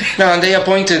 no, and they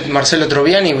appointed Marcelo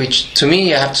Troviani, which to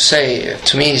me, I have to say,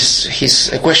 he's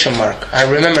a question mark. I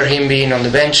remember him being on the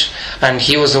bench, and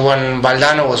he was the one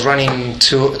Valdano was running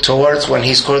towards when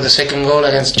he scored the second goal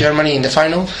against Germany in the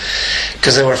final,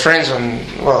 because they were friends.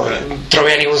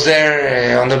 Troviani was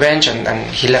there on the bench, and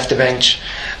he left the bench.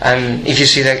 And if you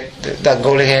see that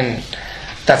goal again,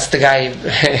 that's the guy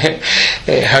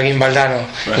hugging Valdano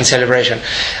in celebration.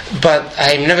 But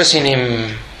I've never seen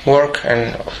him work,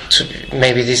 and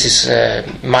maybe this is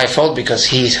my fault because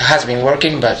he has been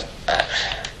working, but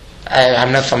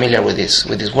I'm not familiar with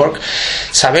his work.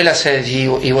 Sabella said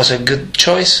he was a good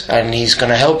choice and he's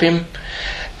gonna help him.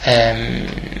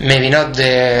 Maybe not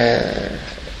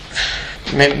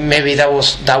maybe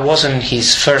that wasn't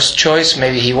his first choice.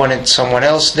 Maybe he wanted someone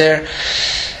else there.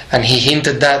 and he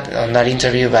hinted that on that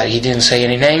interview, but he didn't say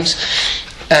any names.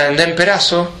 And then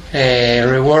Perazo,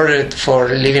 rewarded for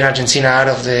leaving Argentina out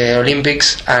of the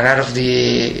Olympics and out of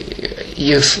the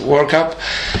Youth World Cup,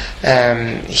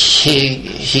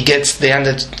 he gets the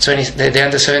under 20, the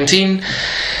under 17,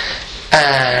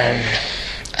 and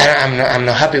I'm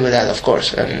not happy with that, of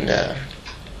course. And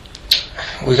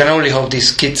we can only hope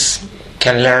these kids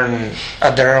can learn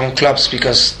at their own clubs,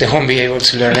 because they won't be able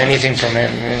to learn anything from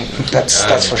him.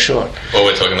 That's for sure. Well,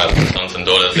 we're talking about sons and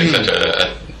daughters,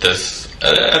 etc.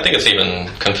 I think it's even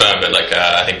confirmed, but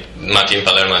I think Martin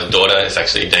Palermo's daughter is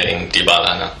actually dating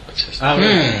Dybala now, which is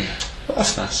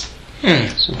That's nice.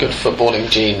 Some good footballing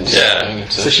genes. Yeah.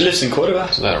 So she lives in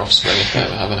Cordoba? So their offspring, if they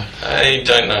ever have any. I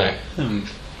don't know.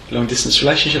 Long distance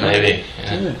relationship? Maybe.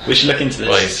 Yeah. We should look into this.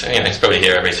 Well, he's probably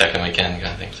here every second weekend,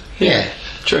 I think. So. Yeah,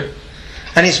 True.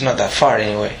 and it's not that far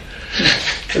anyway.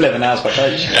 11 hours by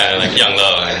coach. Yeah, like young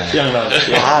love. Young love.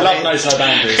 Yeah. Love knows no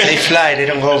boundaries. They fly, they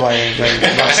don't go by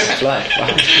bus. Fly.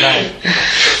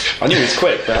 I knew he was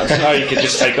quick, but I didn't know he could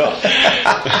just take off.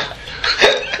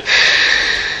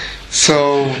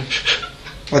 So,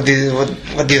 what do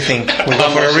you think? We go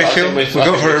for a refill? We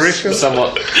go for a refill?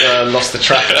 Somewhat lost the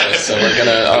track of this, so we're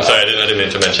gonna. I'm sorry, I didn't mean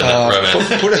to mention that romance.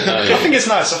 I think it's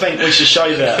nice. I think we should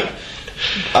show that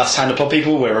us Handlepod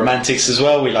people, we're romantics as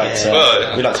well. We like to.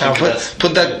 We like to Now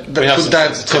put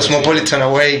that Cosmopolitan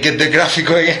away. Get the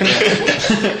Gráfico again.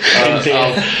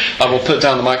 I will put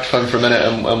down the microphone for a minute,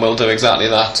 and we'll do exactly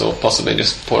that, or possibly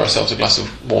just pour ourselves a glass of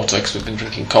water, because we've been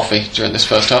drinking coffee during this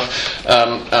first half.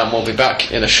 And we'll be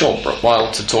back in a short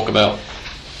while to talk about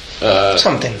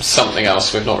something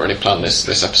else. We've not really planned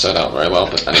this episode out very well,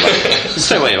 but anyway,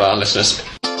 stay where you are, listeners.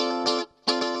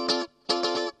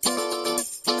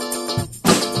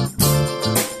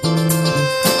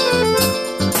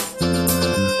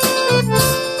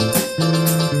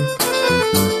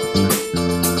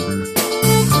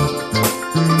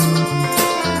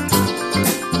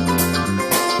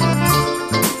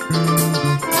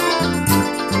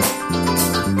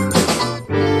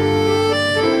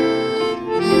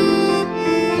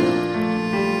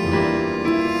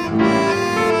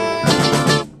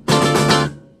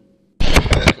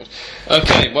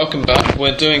 Okay, welcome back.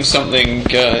 We're doing something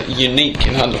unique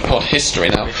in Handlepod history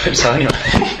now. We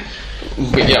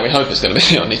hope it's going to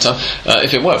be the only time.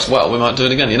 If it works well, we might do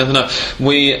it again. You never know.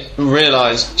 We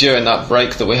realised during that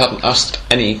break that we hadn't asked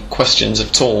any questions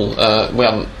at all. We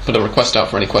hadn't put a request out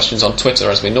for any questions on Twitter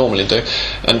as we normally do.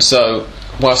 And so,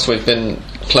 whilst we've been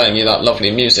playing you that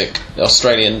lovely music,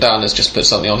 Australian Dan has just put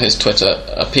something on his Twitter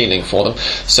appealing for them.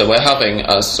 So we're having,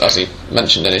 as he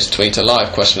mentioned in his tweet, a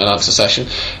live question and answer session.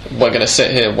 We're going to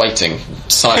sit here waiting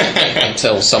silently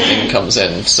until something comes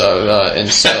in. So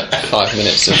insert 5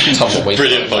 minutes of tumbleweed.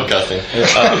 Brilliant podcasting.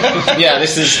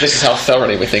 This is how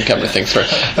thoroughly we think everything through.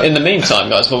 In the meantime,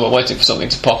 guys, while we're waiting for something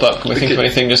to pop up, can we think of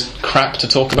anything just crap to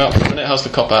talk about for a minute? How's the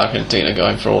Copa Argentina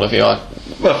going for all of you?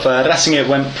 Well, for Racing it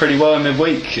went pretty well in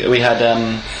midweek. We had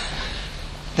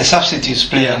the substitutes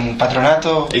playing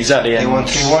Patronato. Exactly. They won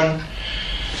 3-1.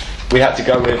 We had to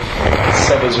go with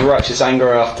Seba's righteous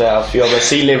anger after Alfio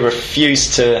Basile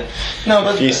refused to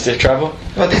travel.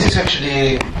 But this is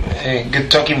actually a good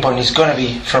talking point. It's going to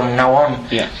be from now on.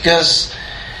 Yeah. Because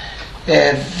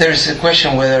there's a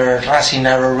question whether Racing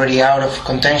are already out of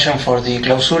contention for the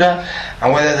Clausura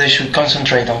and whether they should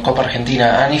concentrate on Copa Argentina.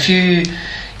 And if you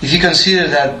consider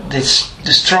that the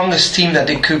strongest team that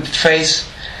they could face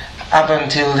up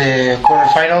until the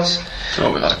quarterfinals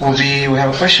we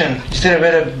have a question. Is there a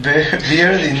better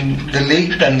beard in the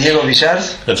league than Diego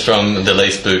Villar's? That's from the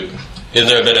Lace Boot. Is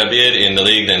there a better beard in the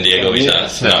league than Diego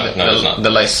Villar's? No, it's not. The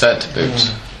Lace said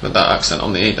Boot, with that accent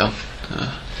on the E though.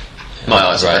 My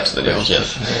eyes are better than yours.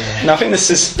 Yes. Now I think this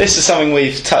is something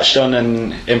we've touched on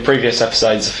in previous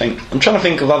episodes. I think I'm trying to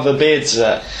think of other beards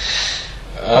that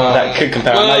could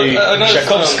compare. I know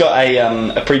Jacob's got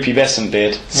a prepubescent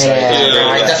beard. So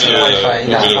that's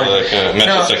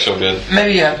metrosexual beard.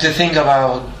 Maybe you have to think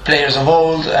about players of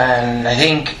old, and I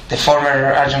think the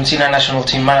former Argentina national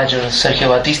team manager Sergio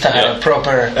Batista had a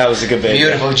proper, that was a good beard,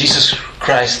 beautiful Jesus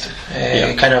Christ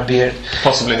kind of beard.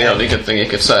 Possibly the only good thing you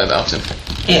could say about him.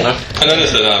 Yeah. I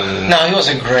noticed that. No, he was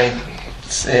a great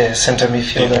centre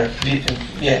midfielder.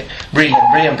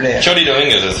 Brilliant player. Jody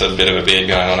Dominguez has a bit of a beard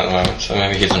going on at the moment, so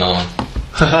maybe he's another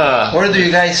one. Where do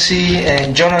you guys see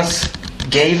Jonas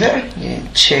Gaver?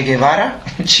 Che Guevara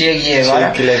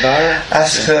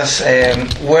asks us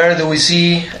where do we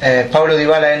see Paulo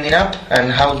Dybala ending up,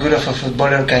 and how good of a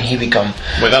footballer can he become?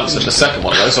 We've answered the second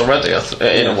one of those already.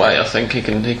 In a way, I think he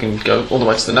can go all the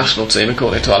way to the national team,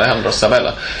 according to Alejandro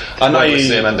Sabella. I know you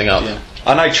see him ending up.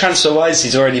 I know transfer-wise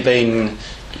he's already been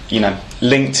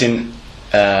linked in.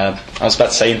 I was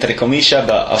about to say entre comillas,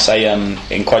 but I'll say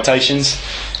in quotations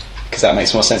because that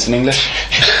makes more sense in English.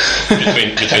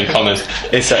 between commas.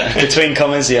 It's between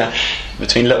commas, yeah.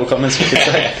 Between little commas, we could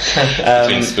say.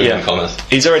 Between spoon commas.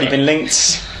 He's already been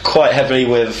linked quite heavily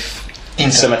with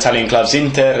some Italian clubs.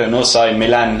 Inter and also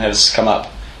Milan has come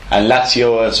up, and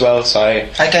Lazio as well. So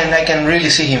I can really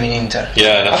see him in Inter.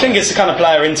 Yeah, I think it's the kind of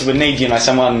player Inter would need.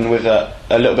 Someone with a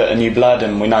little bit of new blood,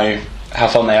 and we know how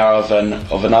fond they are of an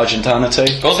Argentino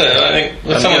too. Also, I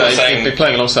think someone was saying he'd be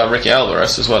playing alongside Ricky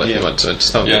Alvarez as well if he went to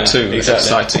two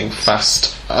exciting,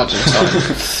 fast Argentine.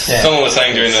 Someone was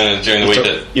saying during the week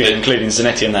that including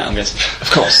Zanetti in that, I'm guessing.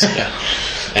 Of course, yeah.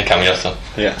 And Camioso.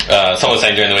 Yeah. Someone was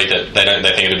saying during the week that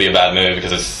they think it would be a bad move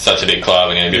because it's such a big club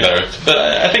and it'd be better. But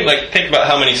I think about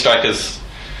how many strikers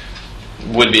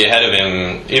would be ahead of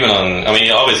him, even on. I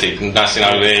mean, obviously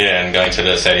Nazionale and going to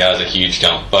the Serie A is a huge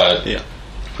jump, but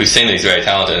we've seen that he's very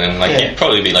talented, and he'd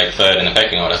probably be third in the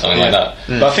pecking order, something like that.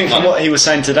 But I think from what he was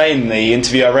saying today in the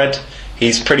interview I read,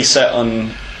 he's pretty set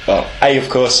on, of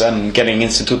course, getting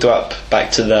Instituto up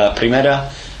back to the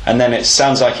Primera, and then it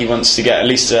sounds like he wants to get at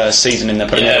least a season in the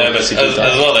Primera. Yeah, but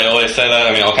as well, they always say that.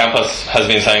 I mean, Ocampos has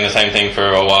been saying the same thing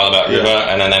for a while about River,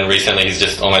 and then recently he's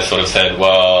just almost sort of said,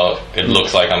 well, it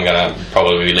looks like I'm going to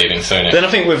probably be leaving soon. Then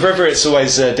I think with River it's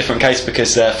always a different case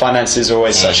because their finances are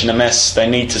always such in a mess. They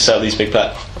need to sell these big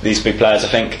players. I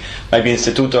think maybe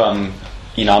Instituto, I'm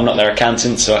not their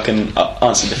accountant, so I can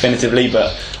answer definitively,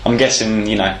 but I'm guessing,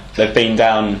 they've been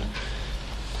down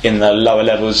in the lower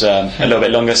levels a little bit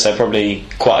longer, so probably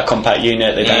quite a compact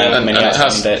unit. They don't have many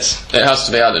outstanding debts. It has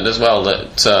to be added as well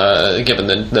that given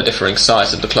the differing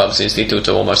size of the clubs,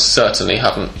 Instituto almost certainly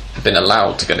haven't been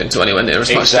allowed to get into anywhere near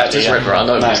as much debt as River. I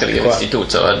know he's going to give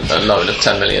Instituto a loan of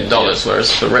 $10 million,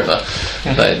 whereas for River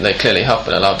they clearly have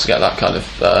been allowed to get that kind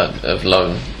of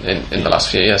loan in the last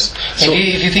few years.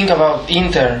 If you think about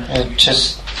Inter,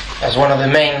 just as one of the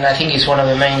main, I think he's one of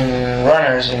the main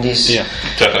runners in this. Yeah,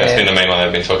 definitely. It's been the main one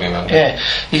I've been talking about. Yeah,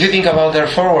 if you think about their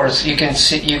forwards, you can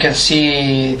see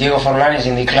Diego Forlán is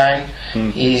in decline.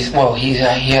 He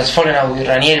has fallen out with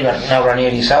Ranieri, but now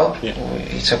Ranieri is out. Yeah.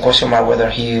 It's a question mark whether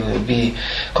he will be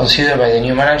considered by the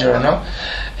new manager or not.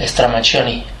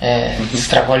 Stramaccioni,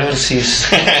 Straqualursi's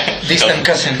distant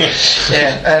cousin.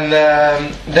 And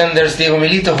then there's Diego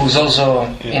Milito, who's also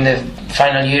in the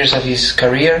final years of his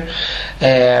career.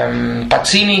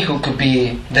 Pazzini, who could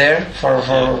be there for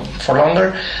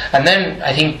longer. And then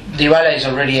I think Dybala is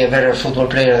already a better football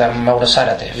player than Mauro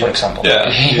Zarate, for example. Yeah.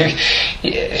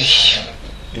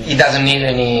 He doesn't need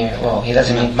he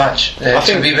doesn't need much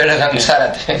to be better than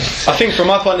Zarate. I think from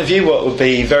my point of view, what would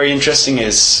be very interesting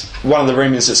is one of the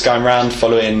rumours that's going around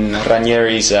following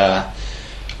Ranieri's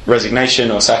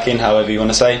resignation or sacking, however you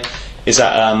want to say, is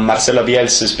that Marcelo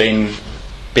Bielsa has been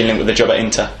linked with the job at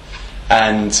Inter.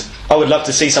 And I would love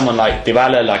to see someone like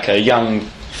Dybala, like a young,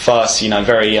 fast,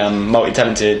 very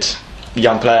multi-talented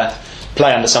young player,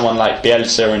 play under someone like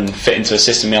Bielsa and fit into a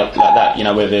system like that,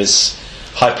 with his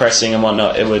high pressing and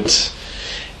whatnot. It would,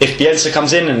 if Bielsa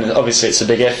comes in, and obviously it's a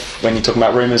big if when you're talking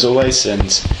about rumours always,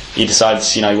 and he decides,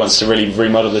 he wants to really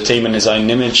remodel the team in his own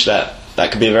image, that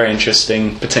could be a very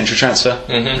interesting potential transfer.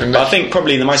 But I think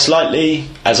probably the most likely,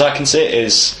 as I can see it,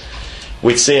 is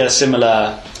we'd see a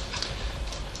similar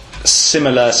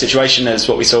situation as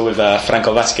what we saw with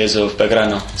Franco Vázquez of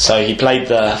Belgrano. So he played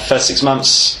the first 6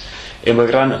 months in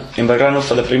Belgrano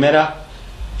for the Primera,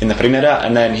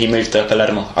 and then he moved to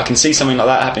Palermo. I can see something like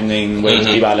that happening with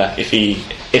Dybala if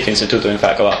Instituto in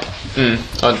fact go up.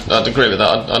 I'd agree with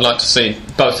that. I'd like to see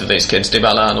both of these kids,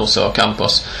 Dybala and also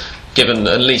Ocampos, given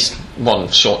at least one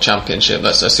short championship.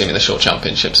 That's assuming the short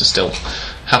championships are still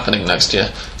happening next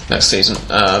season.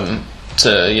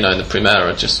 To in the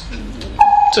Primera, just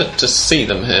to see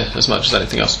them here as much as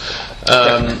anything else.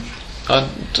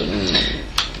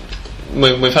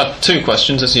 We've had 2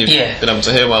 questions, as you've been able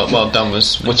to hear while Dan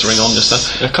was wittering on just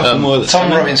then. A couple more.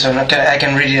 Tom Robinson, I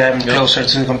can read it, I'm closer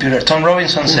to the computer. Tom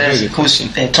Robinson says, who's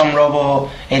Tom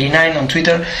Robo89 on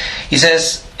Twitter, he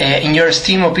says, in your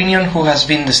esteemed opinion, who has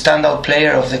been the standout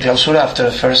player of the Clausura after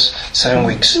the first 7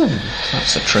 weeks?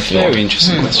 That's a tricky Very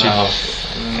interesting question. Wow.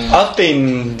 I've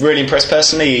been really impressed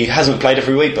personally. He hasn't played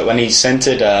every week, but when he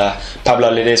centred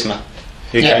Pablo Ledesma,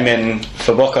 who came in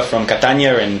for Boca from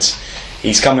Catania, and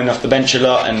he's coming off the bench a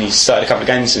lot, and he's started a couple of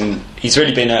games, and he's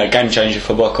really been a game changer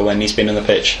for Boca when he's been on the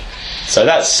pitch. So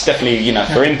that's definitely,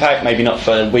 for impact, maybe not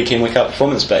for week in, week out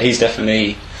performance, but he's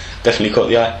definitely caught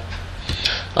the eye.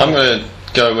 I'm going to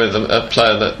go with a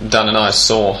player that Dan and I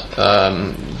saw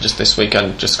just this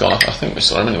weekend, just gone. I think we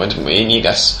saw him anyway, didn't we?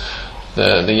 Iniguez.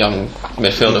 the young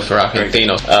midfielder for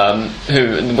Argentinos,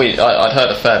 who I'd heard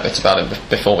a fair bit about him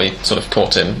before we sort of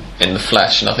caught him in the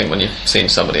flesh, and I think when you've seen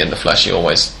somebody in the flesh you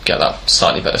always get that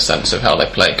slightly better sense of how they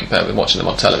play compared with watching them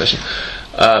on television.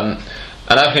 And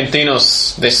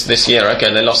Argentinos this year,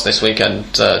 okay, they lost this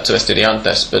weekend to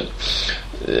Estudiantes, but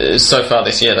so far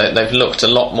this year they've looked a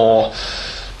lot more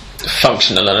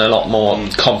functional and a lot more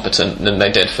competent than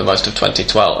they did for most of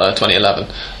 2011.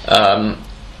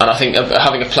 And I think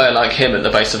having a player like him at the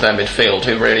base of their midfield,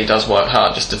 who really does work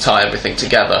hard just to tie everything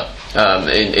together,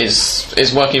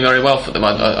 is working very well for them.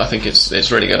 I think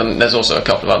it's really good. And there's also a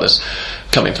couple of others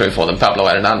coming through for them. Pablo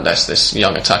Hernandez, this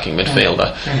young attacking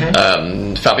midfielder.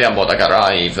 Fabian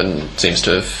Bodagaray even seems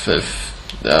to have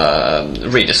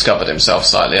rediscovered himself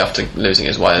slightly after losing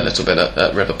his way a little bit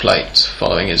at River Plate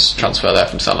following his transfer there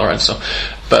from San Lorenzo.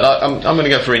 But I'm going to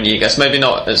go for Iñiguez, maybe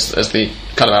not as the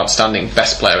kind of outstanding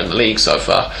best player in the league so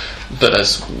far, but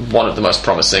as one of the most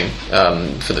promising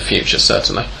for the future,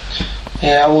 certainly.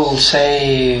 Yeah, I will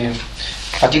say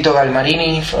Patito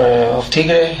Galmarini of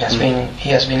Tigre he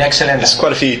has been excellent. There's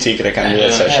quite a few Tigre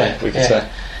candidates actually, we could say.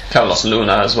 Carlos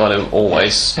Luna as well, who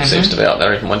always seems to be out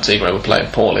there, even when Tigre were playing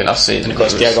poorly last season. Of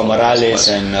course, Diego Morales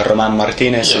and Roman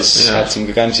Martinez has had some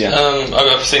good games.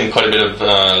 I've seen quite a bit of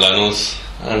Lanús,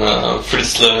 and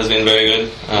Fritzler has been very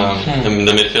good in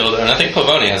the midfielder, and I think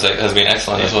Pavoni has been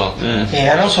excellent as well.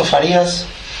 Yeah, and also Farias,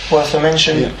 worth a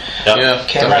mention.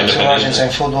 Came back to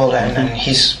Argentine football, and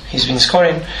he's been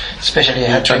scoring, especially a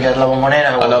hat-trick at La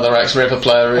Bombonera. Another ex-River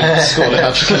player who scored a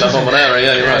hat-trick at La Bombonera.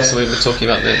 Yeah, you're right. So we were talking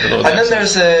about the Lord. And then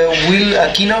there's Will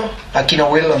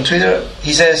Aquino Will on Twitter.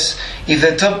 He says, if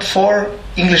the top 4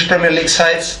 English Premier League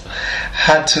sides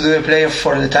had to do a playoff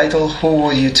for the title, who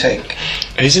would you take?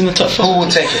 Who's in the top 4? Who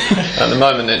would take it? At the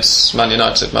moment it's Man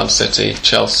United, Man City,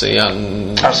 Chelsea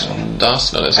and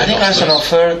Arsenal. Is I think Arsenal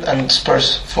 3rd and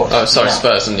Spurs 4th. Oh, sorry,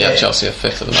 Spurs and Chelsea are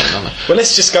 5th at the moment, aren't they? Well,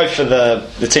 let's just go for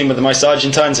the team with the most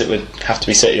Argentines. It would have to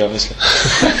be City, obviously.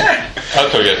 I'd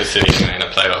probably go for City in a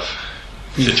playoff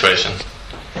situation.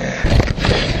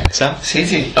 Sam?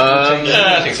 City?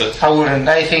 Yeah, I think so. I wouldn't.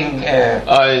 I think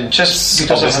just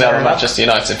because obviously I'm a Manchester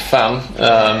United fan.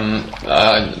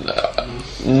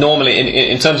 Normally,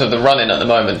 in terms of the run-in at the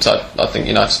moment, I think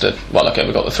United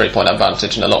we've got the 3-point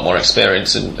advantage and a lot more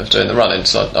experience of doing the run-in,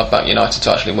 so I've backed United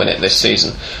to actually win it this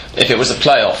season. If it was a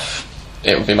playoff,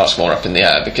 it would be much more up in the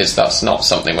air, because that's not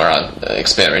something where our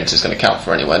experience is going to count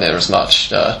for anywhere near as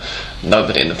much.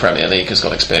 Nobody in the Premier League has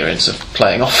got experience of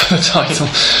playing off the title.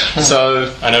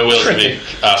 So I know Will's a big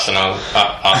Arsenal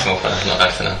fan, not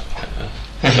Arsenal.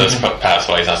 That's perhaps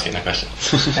why he's asking that question.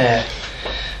 Yeah.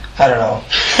 I don't know.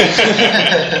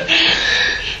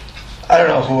 I don't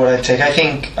know who would I take. I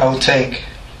think I would take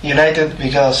United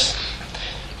because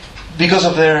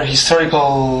of their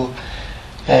historical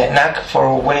knack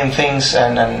for winning things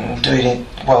and doing it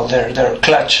well, their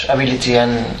clutch ability.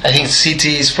 And I think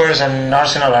City, Spurs and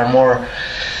Arsenal are more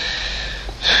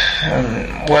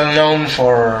well known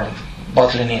for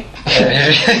bottling it,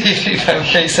 if I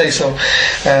may say so.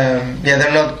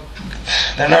 They're not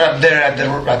up there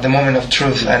at the moment of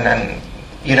truth, and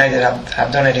United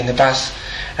have done it in the past,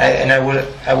 and I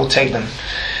will take them.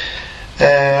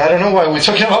 I don't know why we're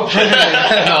talking about Premier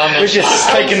League. We're just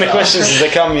taking the questions as they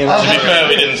come. You know. To be fair,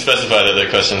 we didn't specify that the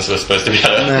questions were supposed to be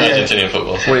about Argentinian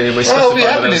football. We specified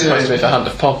that it was supposed to be for Hand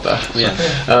of Pogba. Yeah.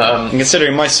 And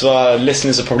considering most of our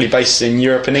listeners are probably based in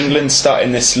Europe and England,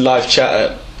 starting this live chat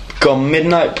at gone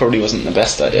midnight probably wasn't the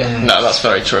best idea. No, that's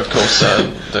very true. Of course,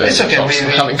 it's okay.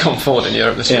 Having gone forward in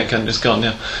Europe this weekend is gone.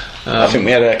 Yeah. I think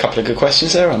we had a couple of good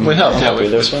questions there. We have. I'm happy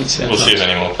with those ones. Yeah. We'll see if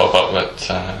any more pop up, but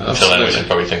until then we should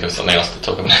probably think of something else to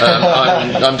talk about.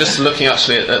 I'm just looking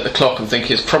actually at the clock and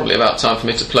thinking it's probably about time for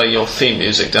me to play your theme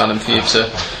music down and for you to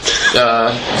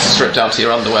strip down to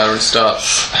your underwear and start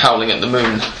howling at the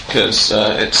moon, because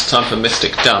it's time for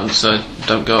Mystic Dance, so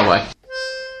don't go away.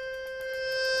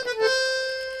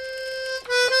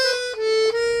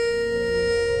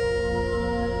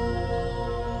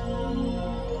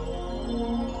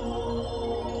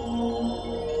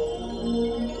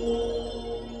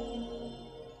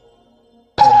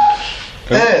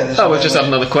 We've just had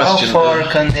another question. How far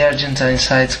can the Argentine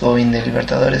sides go in the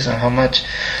Libertadores, and how much?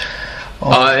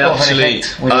 I actually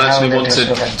wanted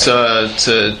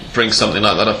to bring something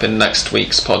like that up in next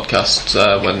week's podcast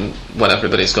when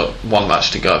everybody's got one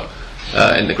match to go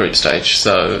in the group stage.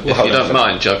 So if you don't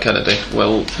mind, Joe Kennedy,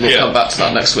 we'll come back to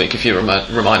that next week if you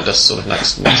remind us sort of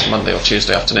next Monday or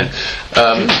Tuesday afternoon.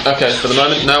 Okay, for the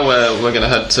moment now we're going to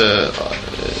head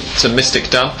to Mystic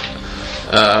Dan.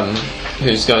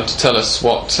 Who's going to tell us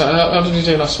what? How did you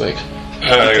do last week?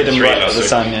 I didn't write at the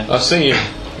time. Yeah. I see you.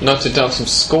 noted down some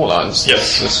scorelines.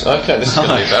 Yes. This is going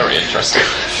to be very interesting.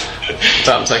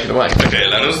 Dan, take it away. Okay,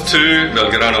 Lanús 2,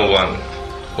 Belgrano 1,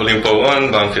 Olimpo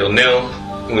 1, Banfield 0,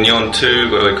 Unión 2,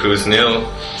 Godoy Cruz 0,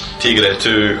 Tigre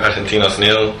 2, Argentinos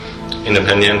 0,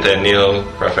 Independiente 0,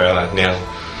 Rafaela 0,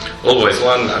 Always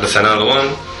 1, Arsenal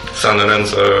 1, San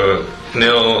Lorenzo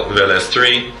 0, Vélez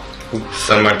 3,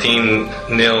 San Martín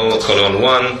 0, Colón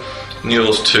 1,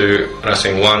 Newell's 2,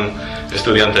 Racing 1,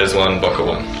 Estudiantes 1, Boca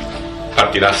 1.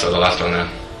 Partidazo, the last one there.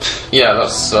 Yeah,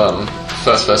 that's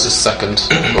first versus second,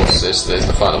 of course, is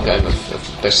the final game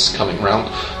of this coming round.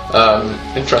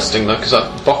 Interesting though, because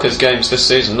Boca's games this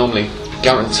season normally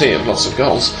guarantee of lots of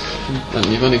goals, and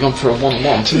you've only gone for a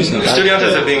 1-1.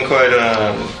 Estudiantes have been quite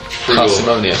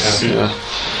parsimonious. Yeah.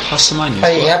 Parsimonious.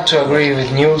 I have to agree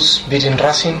with Newell's beating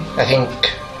Racing. I think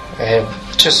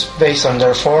just based on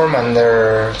their form and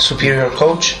their superior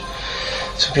coach,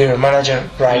 superior manager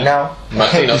right now.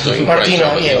 Martino's doing a great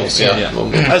job at Newell's,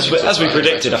 As we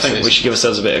predicted, I think we should give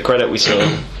ourselves a bit of credit. We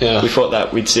thought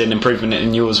that we'd see an improvement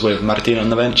in Newell's with Martino on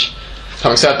the bench.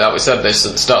 Having said that, we said this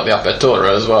at the start of the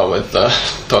Apertura as well with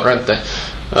Torrente.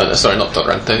 Sorry, not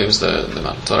Torrente, who's the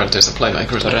man. Torrente is the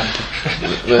playmaker, isn't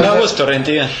it? That was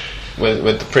Torrente, yeah.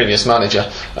 With the previous manager,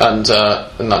 and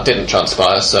that didn't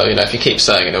transpire. So if you keep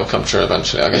saying it, it'll come true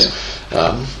eventually, I guess.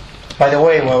 Yeah. By the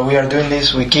way, while we are doing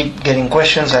this, we keep getting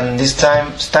questions, and this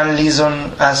time Stan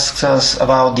Leeson asks us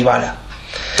about Dybala.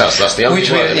 That's the only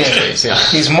word in the streets, yeah.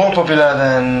 He's more popular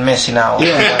than Messi now.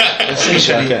 Yeah,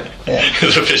 essentially.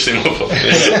 It's officially more popular.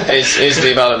 Is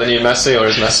Dybala the new Messi, or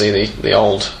is Messi the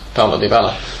old Paulo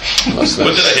Dybala?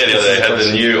 What did I hear the other day? They had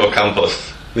the new Ocampos.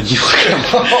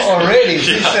 Already?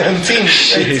 Yeah.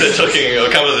 17. They're talking,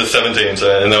 Ocampos is 17,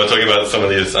 and they were talking about some of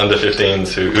these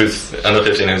under-15s who's under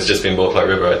 15 who's just been bought by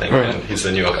River, I think, and he's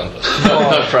the new Ocampos.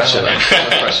 No pressure then.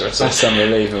 No pressure at all. That's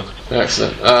unbelievable.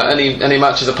 Excellent. Any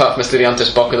matches apart from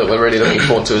Estudiantes Boca that we're really looking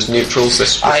forward to as neutrals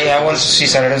this I want to see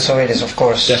San Lorenzo Vélez, of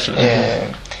course. Definitely.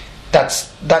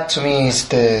 That to me is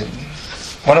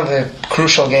one of the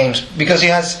crucial games, because he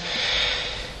has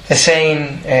a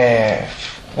saying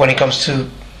when it comes to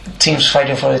teams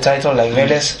fighting for the title like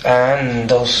Vélez and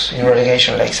those in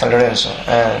relegation like San Lorenzo,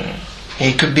 and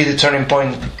it could be the turning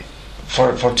point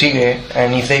for Tigre,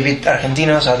 and if they beat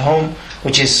Argentinos at home,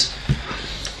 which is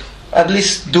at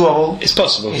least doable, it's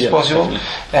possible, possible,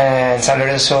 and San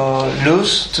Lorenzo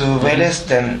lose to Vélez,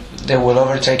 then they will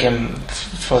overtake him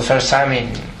for the first time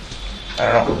in,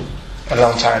 I don't know, a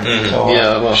long time.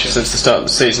 So, since the start of the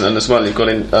season, and as well you've got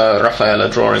Rafaela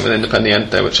drawing with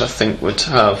Independiente, which I think would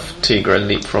have Tigre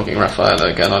leapfrogging Rafaela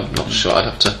again. I'm not sure, I'd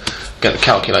have to get the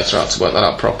calculator out to work that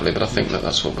out properly, but I think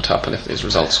that's what would happen if these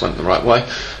results went the right way.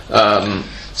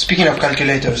 Speaking of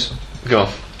calculators, go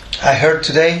on. I heard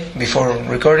today, before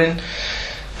recording,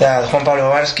 that Juan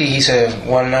Pablo Varsky, he's a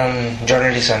well-known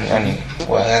journalist and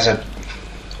has a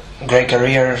great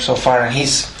career so far, and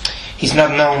he's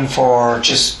not known for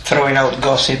just throwing out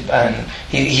gossip, and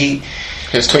his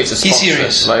tweets are sponsored. He's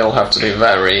serious. They all have to be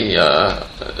very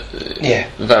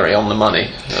very on the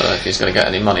money if he's going to get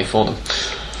any money for them.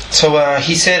 So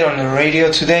he said on the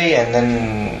radio today, and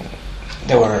then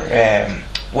there were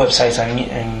websites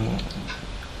and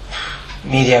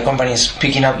media companies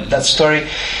picking up that story.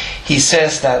 He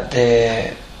says that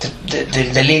the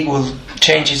league will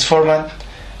change its format,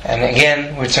 and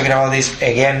again we're talking about this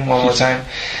again one more time.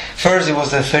 First it was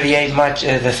the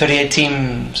 38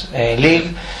 teams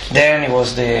league, then it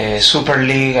was the Super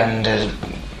League and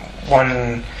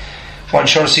one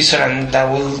short season, and that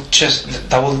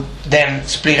will then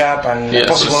split up, and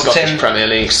possible sort of Scottish 10 Premier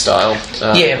League style.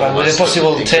 But with a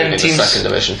possible 10 teams, second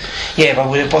division. Yeah,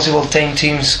 but with a possible 10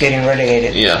 teams getting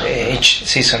relegated each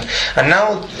season. And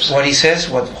now what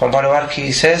Juan Pablo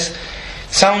Varsky says,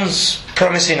 sounds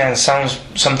promising and sounds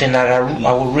something that I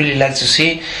would really like to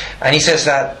see. And he says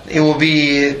that it will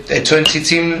be a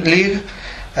 20-team league,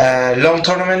 long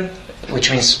tournament,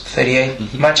 which means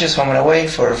 38 matches home and away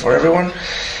for everyone.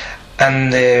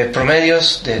 And the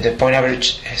promedios, the point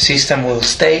average system, will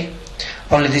stay.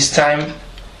 Only this time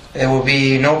there will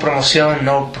be no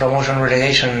promotion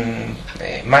relegation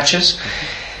matches.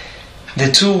 The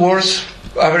two worst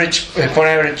point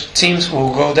average teams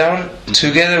will go down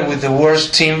together with the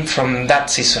worst team from that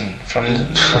season, from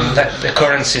the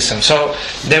current season. So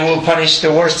they will punish the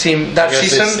worst team that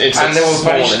season, and they will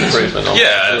punish an improvement.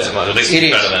 At least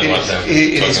it's better than what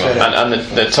it is better. And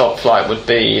the top flight would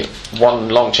be one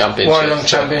long championship,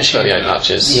 38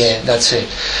 matches. Yeah, that's it.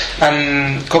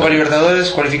 And Copa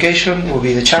Libertadores qualification will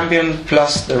be the champion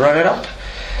plus the runner-up,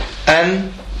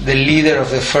 and the leader of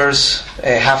the first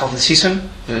half of the season.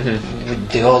 With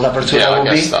the old Apertura Yeah, I will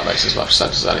guess be, that makes as much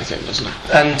sense as anything, doesn't it?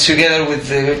 and together with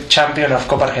the champion of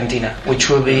Copa Argentina, which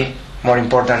will be more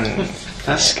important.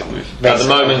 That's good move. At the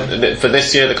moment, for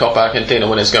this year, the Copa Argentina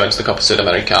winners go into the Copa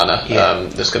Sudamericana. Yeah.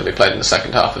 That's going to be played in the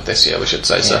second half of this year, we should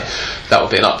say. So that would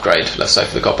be an upgrade, let's say,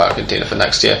 for the Copa Argentina for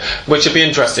next year, which would be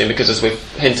interesting because, as we've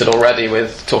hinted already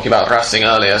with talking about Racing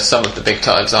earlier, some of the big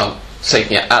tides aren't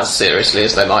taking it as seriously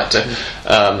as they might do.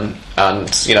 And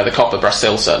the Copa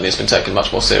Brazil certainly has been taken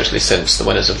much more seriously since the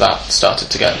winners of that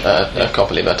started to get a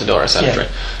Copa Libertadores entry.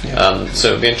 So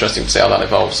it would be interesting to see how that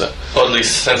evolves. Or at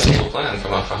least sensible plan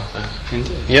from our part.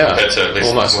 Yeah, Compared to at least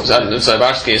almost. And so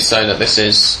Barsky is saying that this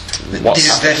is what's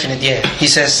This is definite, yeah. He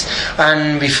says,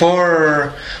 and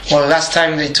before, last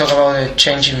time they talked about a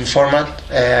change in format,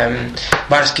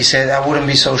 Barsky said, I wouldn't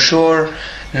be so sure.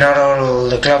 Not all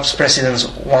the club's presidents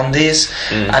want this,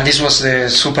 and this was the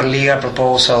Superliga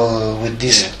proposal with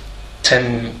these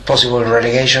 10 possible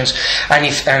relegations, and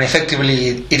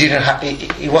effectively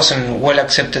it wasn't well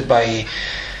accepted by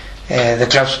the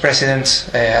club's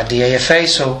presidents at the AFA.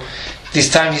 So this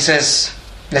time he says,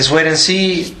 let's wait and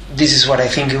see. This is what I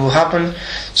think it will happen.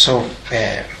 So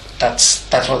that's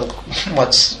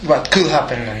what could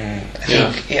happen, and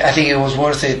I think it was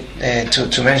worth it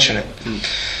to mention it.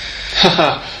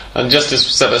 And just as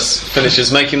Sebas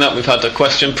finishes making that, we've had a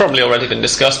question, probably already been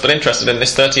discussed, but interested in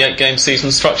this 38-game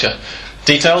season structure.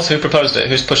 Details? Who proposed it?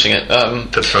 Who's pushing it?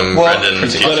 That's from Brendan.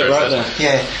 Got it right there.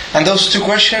 Yeah, and those two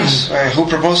questions, who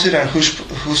proposed it and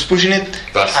who's pushing it,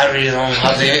 Barsky. I really don't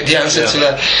have the answer to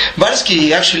that.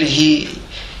 Barsky, actually,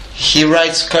 he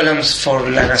writes columns for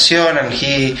La Nación, and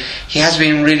he has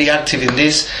been really active in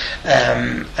this,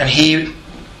 and he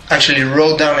actually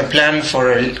wrote down a plan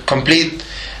for a complete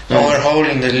overhaul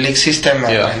in the league system,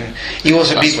 and it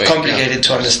was a bit complicated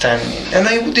to understand.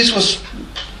 And this was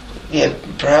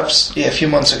perhaps a few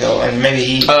months ago, and maybe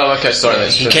he came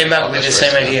back with the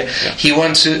same idea. He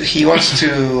wants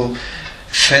to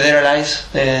federalize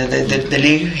the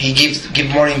league. He give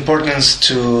more importance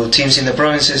to teams in the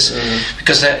provinces,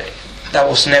 because that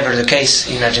was never the case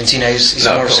in Argentina. It's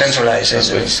more centralized,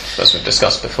 as we've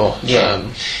discussed before.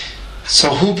 So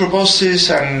who proposed this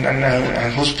and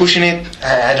who's pushing it?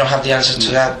 I don't have the answer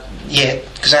to that yet,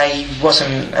 because I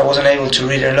wasn't able to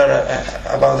read a lot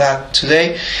about that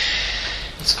today.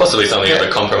 It's possibly something of a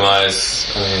compromise.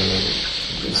 I mean,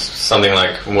 something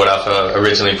like what AFA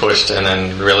originally pushed, and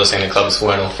then realising the clubs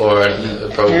weren't all for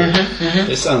it. Probably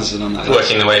It sounds on that.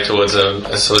 working the way towards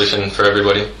a solution for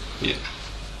everybody. Yeah.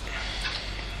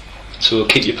 So we'll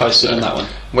keep you posted on that one.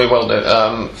 We will do.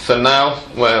 For now,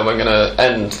 we're going to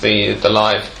end the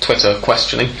live Twitter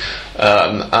questioning,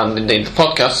 and indeed the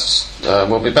podcasts.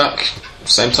 We'll be back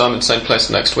same time and same place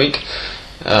next week.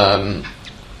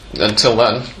 Until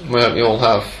then, we hope you all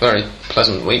have very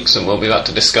pleasant weeks, and we'll be back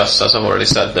to discuss, as I've already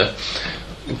said,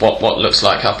 what looks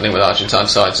like happening with Argentine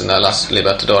sides in their last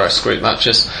Libertadores group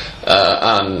matches,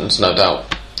 and no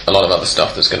doubt a lot of other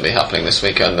stuff that's going to be happening this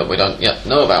weekend that we don't yet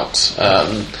know about.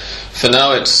 For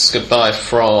now, it's goodbye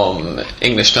from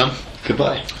English Town.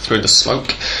 Goodbye. Through the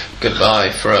smoke.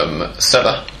 Goodbye from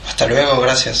Seba. Hasta luego,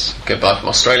 gracias. Goodbye from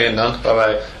Australian Dan. Bye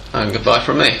bye. And goodbye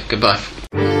from me. Goodbye.